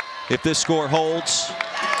if this score holds,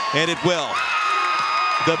 and it will.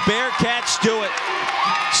 The Bearcats do it.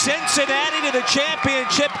 Cincinnati to the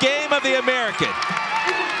championship game of the American.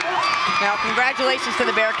 Now, congratulations to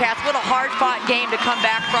the Bearcats. What a hard-fought game to come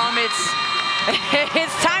back from. It's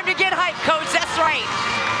time to get hyped, Coach. That's right.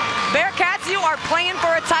 Bearcats, you are playing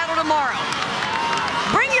for a title tomorrow.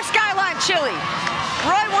 Bring your Skyline chili.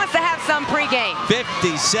 Roy wants to have some pregame.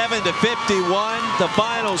 57-51, the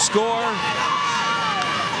final score.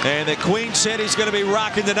 And the Queen City's going to be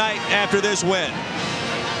rocking tonight after this win.